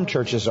Reformed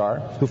churches are,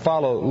 who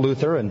follow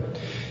Luther and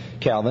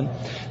Calvin.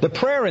 The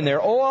prayer in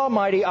there: O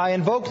Almighty, I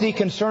invoke Thee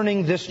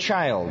concerning this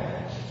child,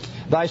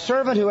 Thy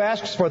servant who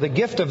asks for the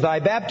gift of Thy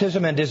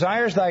baptism and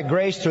desires Thy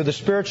grace through the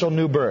spiritual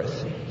new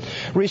birth.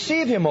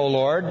 Receive him, O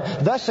Lord,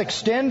 thus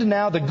extend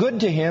now the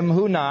good to him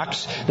who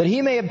knocks, that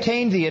he may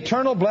obtain the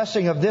eternal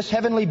blessing of this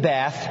heavenly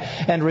bath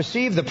and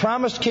receive the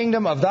promised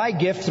kingdom of Thy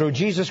gift through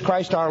Jesus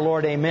Christ our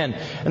Lord. Amen.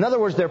 In other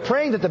words, they're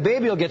praying that the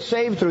baby will get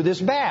saved through this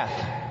bath.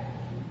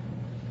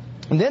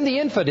 And then the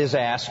infant is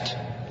asked,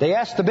 they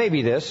ask the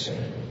baby this: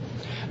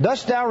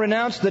 Dost thou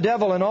renounce the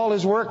devil and all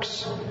his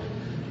works?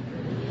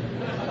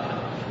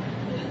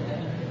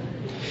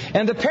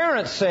 And the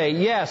parents say,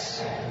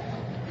 yes.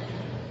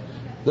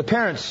 The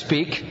parents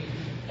speak.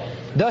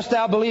 Dost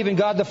thou believe in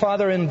God the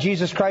Father, in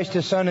Jesus Christ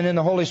His Son, and in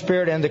the Holy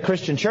Spirit, and the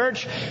Christian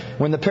church?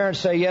 When the parents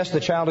say yes,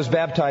 the child is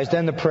baptized.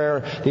 Then the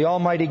prayer, the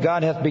Almighty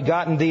God hath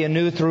begotten thee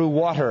anew through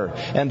water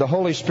and the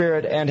Holy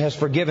Spirit, and has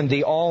forgiven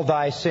thee all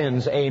thy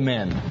sins.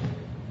 Amen.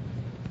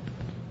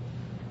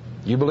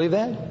 You believe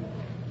that?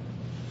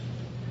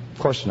 Of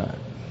course not.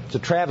 It's a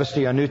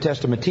travesty on New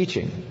Testament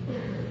teaching.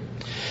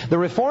 The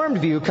Reformed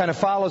view kind of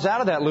follows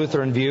out of that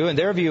Lutheran view, and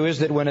their view is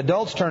that when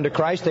adults turn to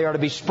Christ, they are to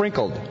be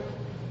sprinkled.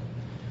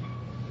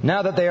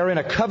 Now that they are in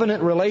a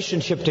covenant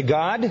relationship to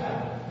God,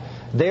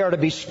 they are to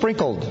be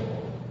sprinkled.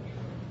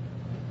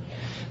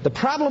 The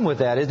problem with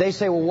that is they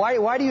say, well,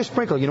 why do you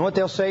sprinkle? You know what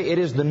they'll say? It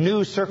is the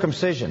new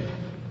circumcision.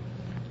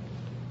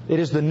 It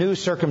is the new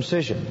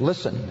circumcision.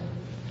 Listen,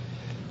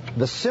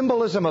 the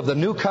symbolism of the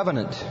new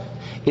covenant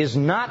is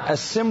not a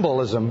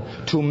symbolism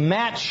to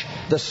match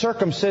the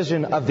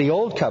circumcision of the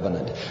old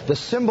covenant. The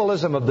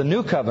symbolism of the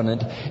new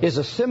covenant is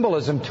a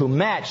symbolism to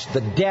match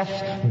the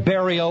death,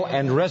 burial,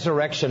 and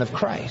resurrection of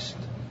Christ.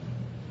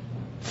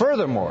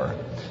 Furthermore,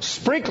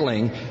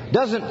 sprinkling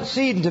doesn't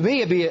seem to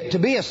me to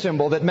be a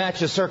symbol that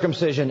matches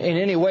circumcision in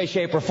any way,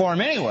 shape, or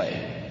form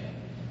anyway.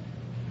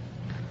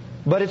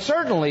 But it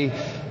certainly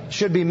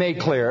should be made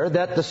clear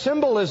that the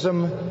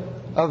symbolism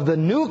of the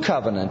new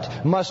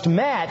covenant must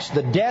match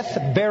the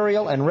death,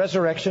 burial, and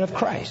resurrection of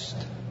Christ.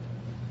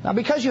 Now,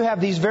 because you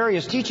have these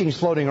various teachings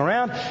floating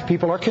around,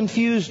 people are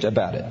confused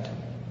about it.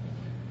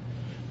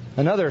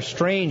 Another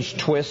strange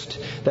twist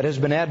that has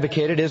been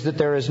advocated is that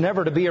there is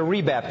never to be a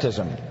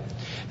rebaptism.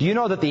 Do you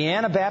know that the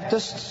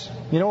Anabaptists,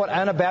 you know what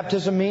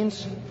Anabaptism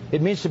means?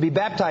 It means to be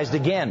baptized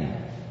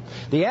again.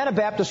 The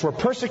Anabaptists were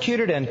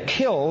persecuted and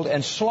killed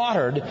and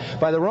slaughtered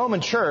by the Roman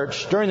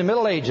Church during the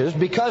Middle Ages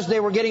because they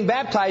were getting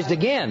baptized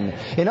again.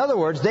 In other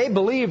words, they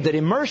believed that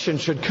immersion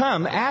should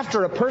come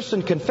after a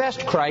person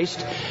confessed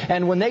Christ,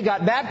 and when they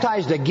got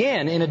baptized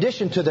again, in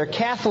addition to their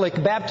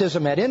Catholic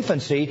baptism at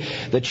infancy,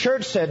 the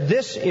Church said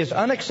this is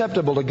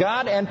unacceptable to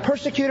God and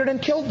persecuted and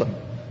killed them.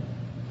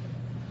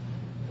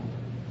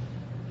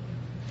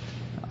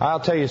 I'll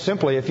tell you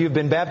simply, if you've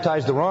been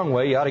baptized the wrong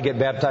way, you ought to get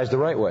baptized the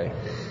right way.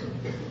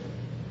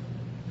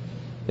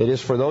 It is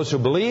for those who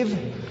believe.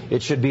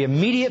 It should be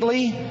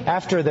immediately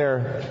after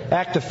their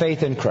act of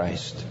faith in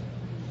Christ.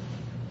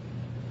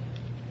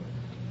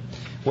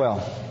 Well,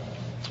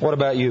 what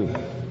about you?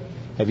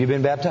 Have you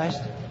been baptized?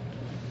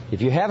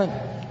 If you haven't,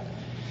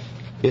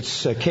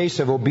 it's a case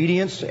of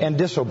obedience and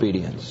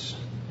disobedience.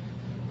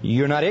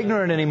 You're not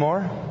ignorant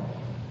anymore.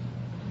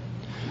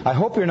 I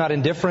hope you're not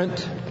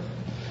indifferent.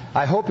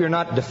 I hope you're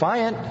not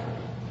defiant.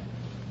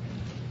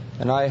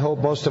 And I hope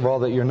most of all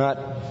that you're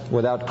not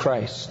without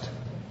Christ.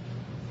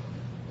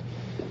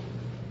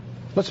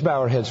 Let's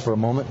bow our heads for a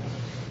moment.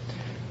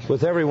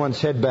 With everyone's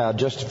head bowed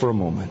just for a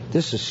moment.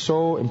 This is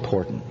so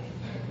important.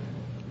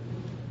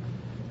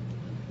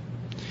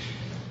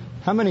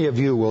 How many of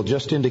you will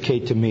just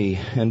indicate to me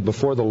and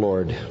before the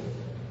Lord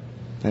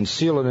and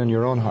seal it in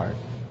your own heart?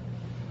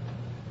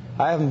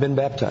 I haven't been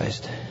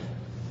baptized,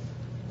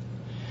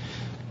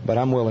 but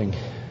I'm willing.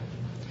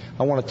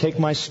 I want to take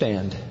my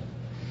stand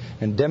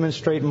and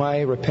demonstrate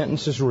my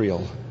repentance is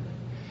real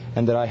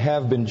and that I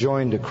have been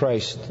joined to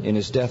Christ in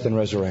His death and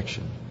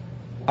resurrection.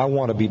 I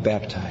want to be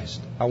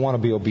baptized. I want to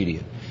be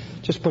obedient.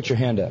 Just put your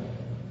hand up.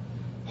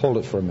 Hold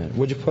it for a minute.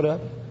 Would you put up?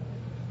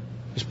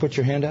 Just put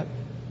your hand up.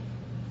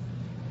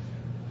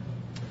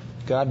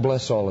 God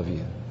bless all of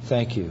you.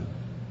 Thank you.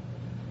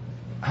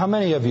 How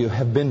many of you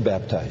have been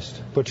baptized?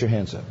 Put your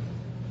hands up.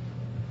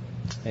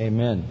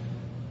 Amen.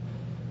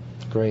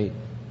 Great.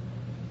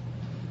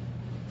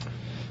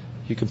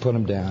 You can put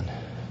them down.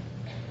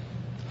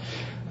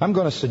 I'm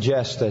going to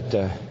suggest that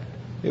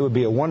it would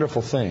be a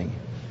wonderful thing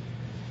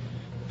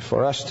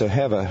for us to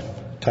have a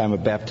time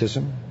of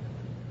baptism.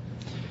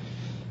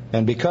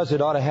 And because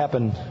it ought to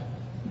happen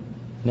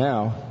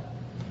now,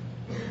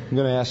 I'm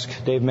going to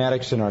ask Dave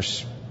Maddox in our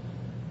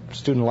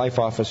student life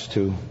office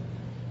to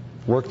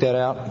work that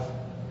out.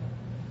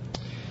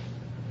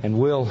 And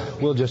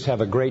we'll just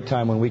have a great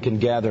time when we can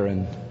gather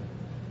and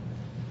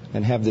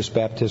have this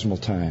baptismal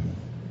time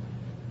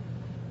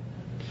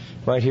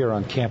right here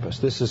on campus.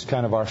 This is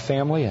kind of our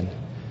family, and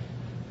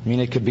I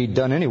mean, it could be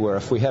done anywhere.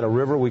 If we had a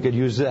river, we could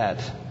use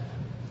that.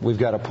 We've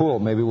got a pool,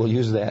 maybe we'll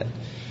use that.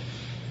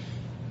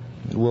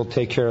 We'll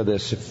take care of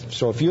this.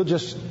 So if you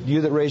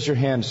that raised your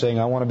hand saying,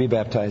 I want to be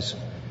baptized,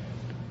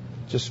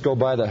 just go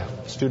by the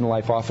student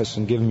life office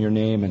and give them your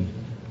name. And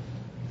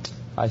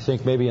I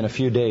think maybe in a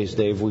few days,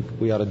 Dave,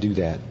 we ought to do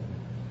that.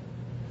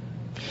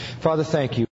 Father, thank you.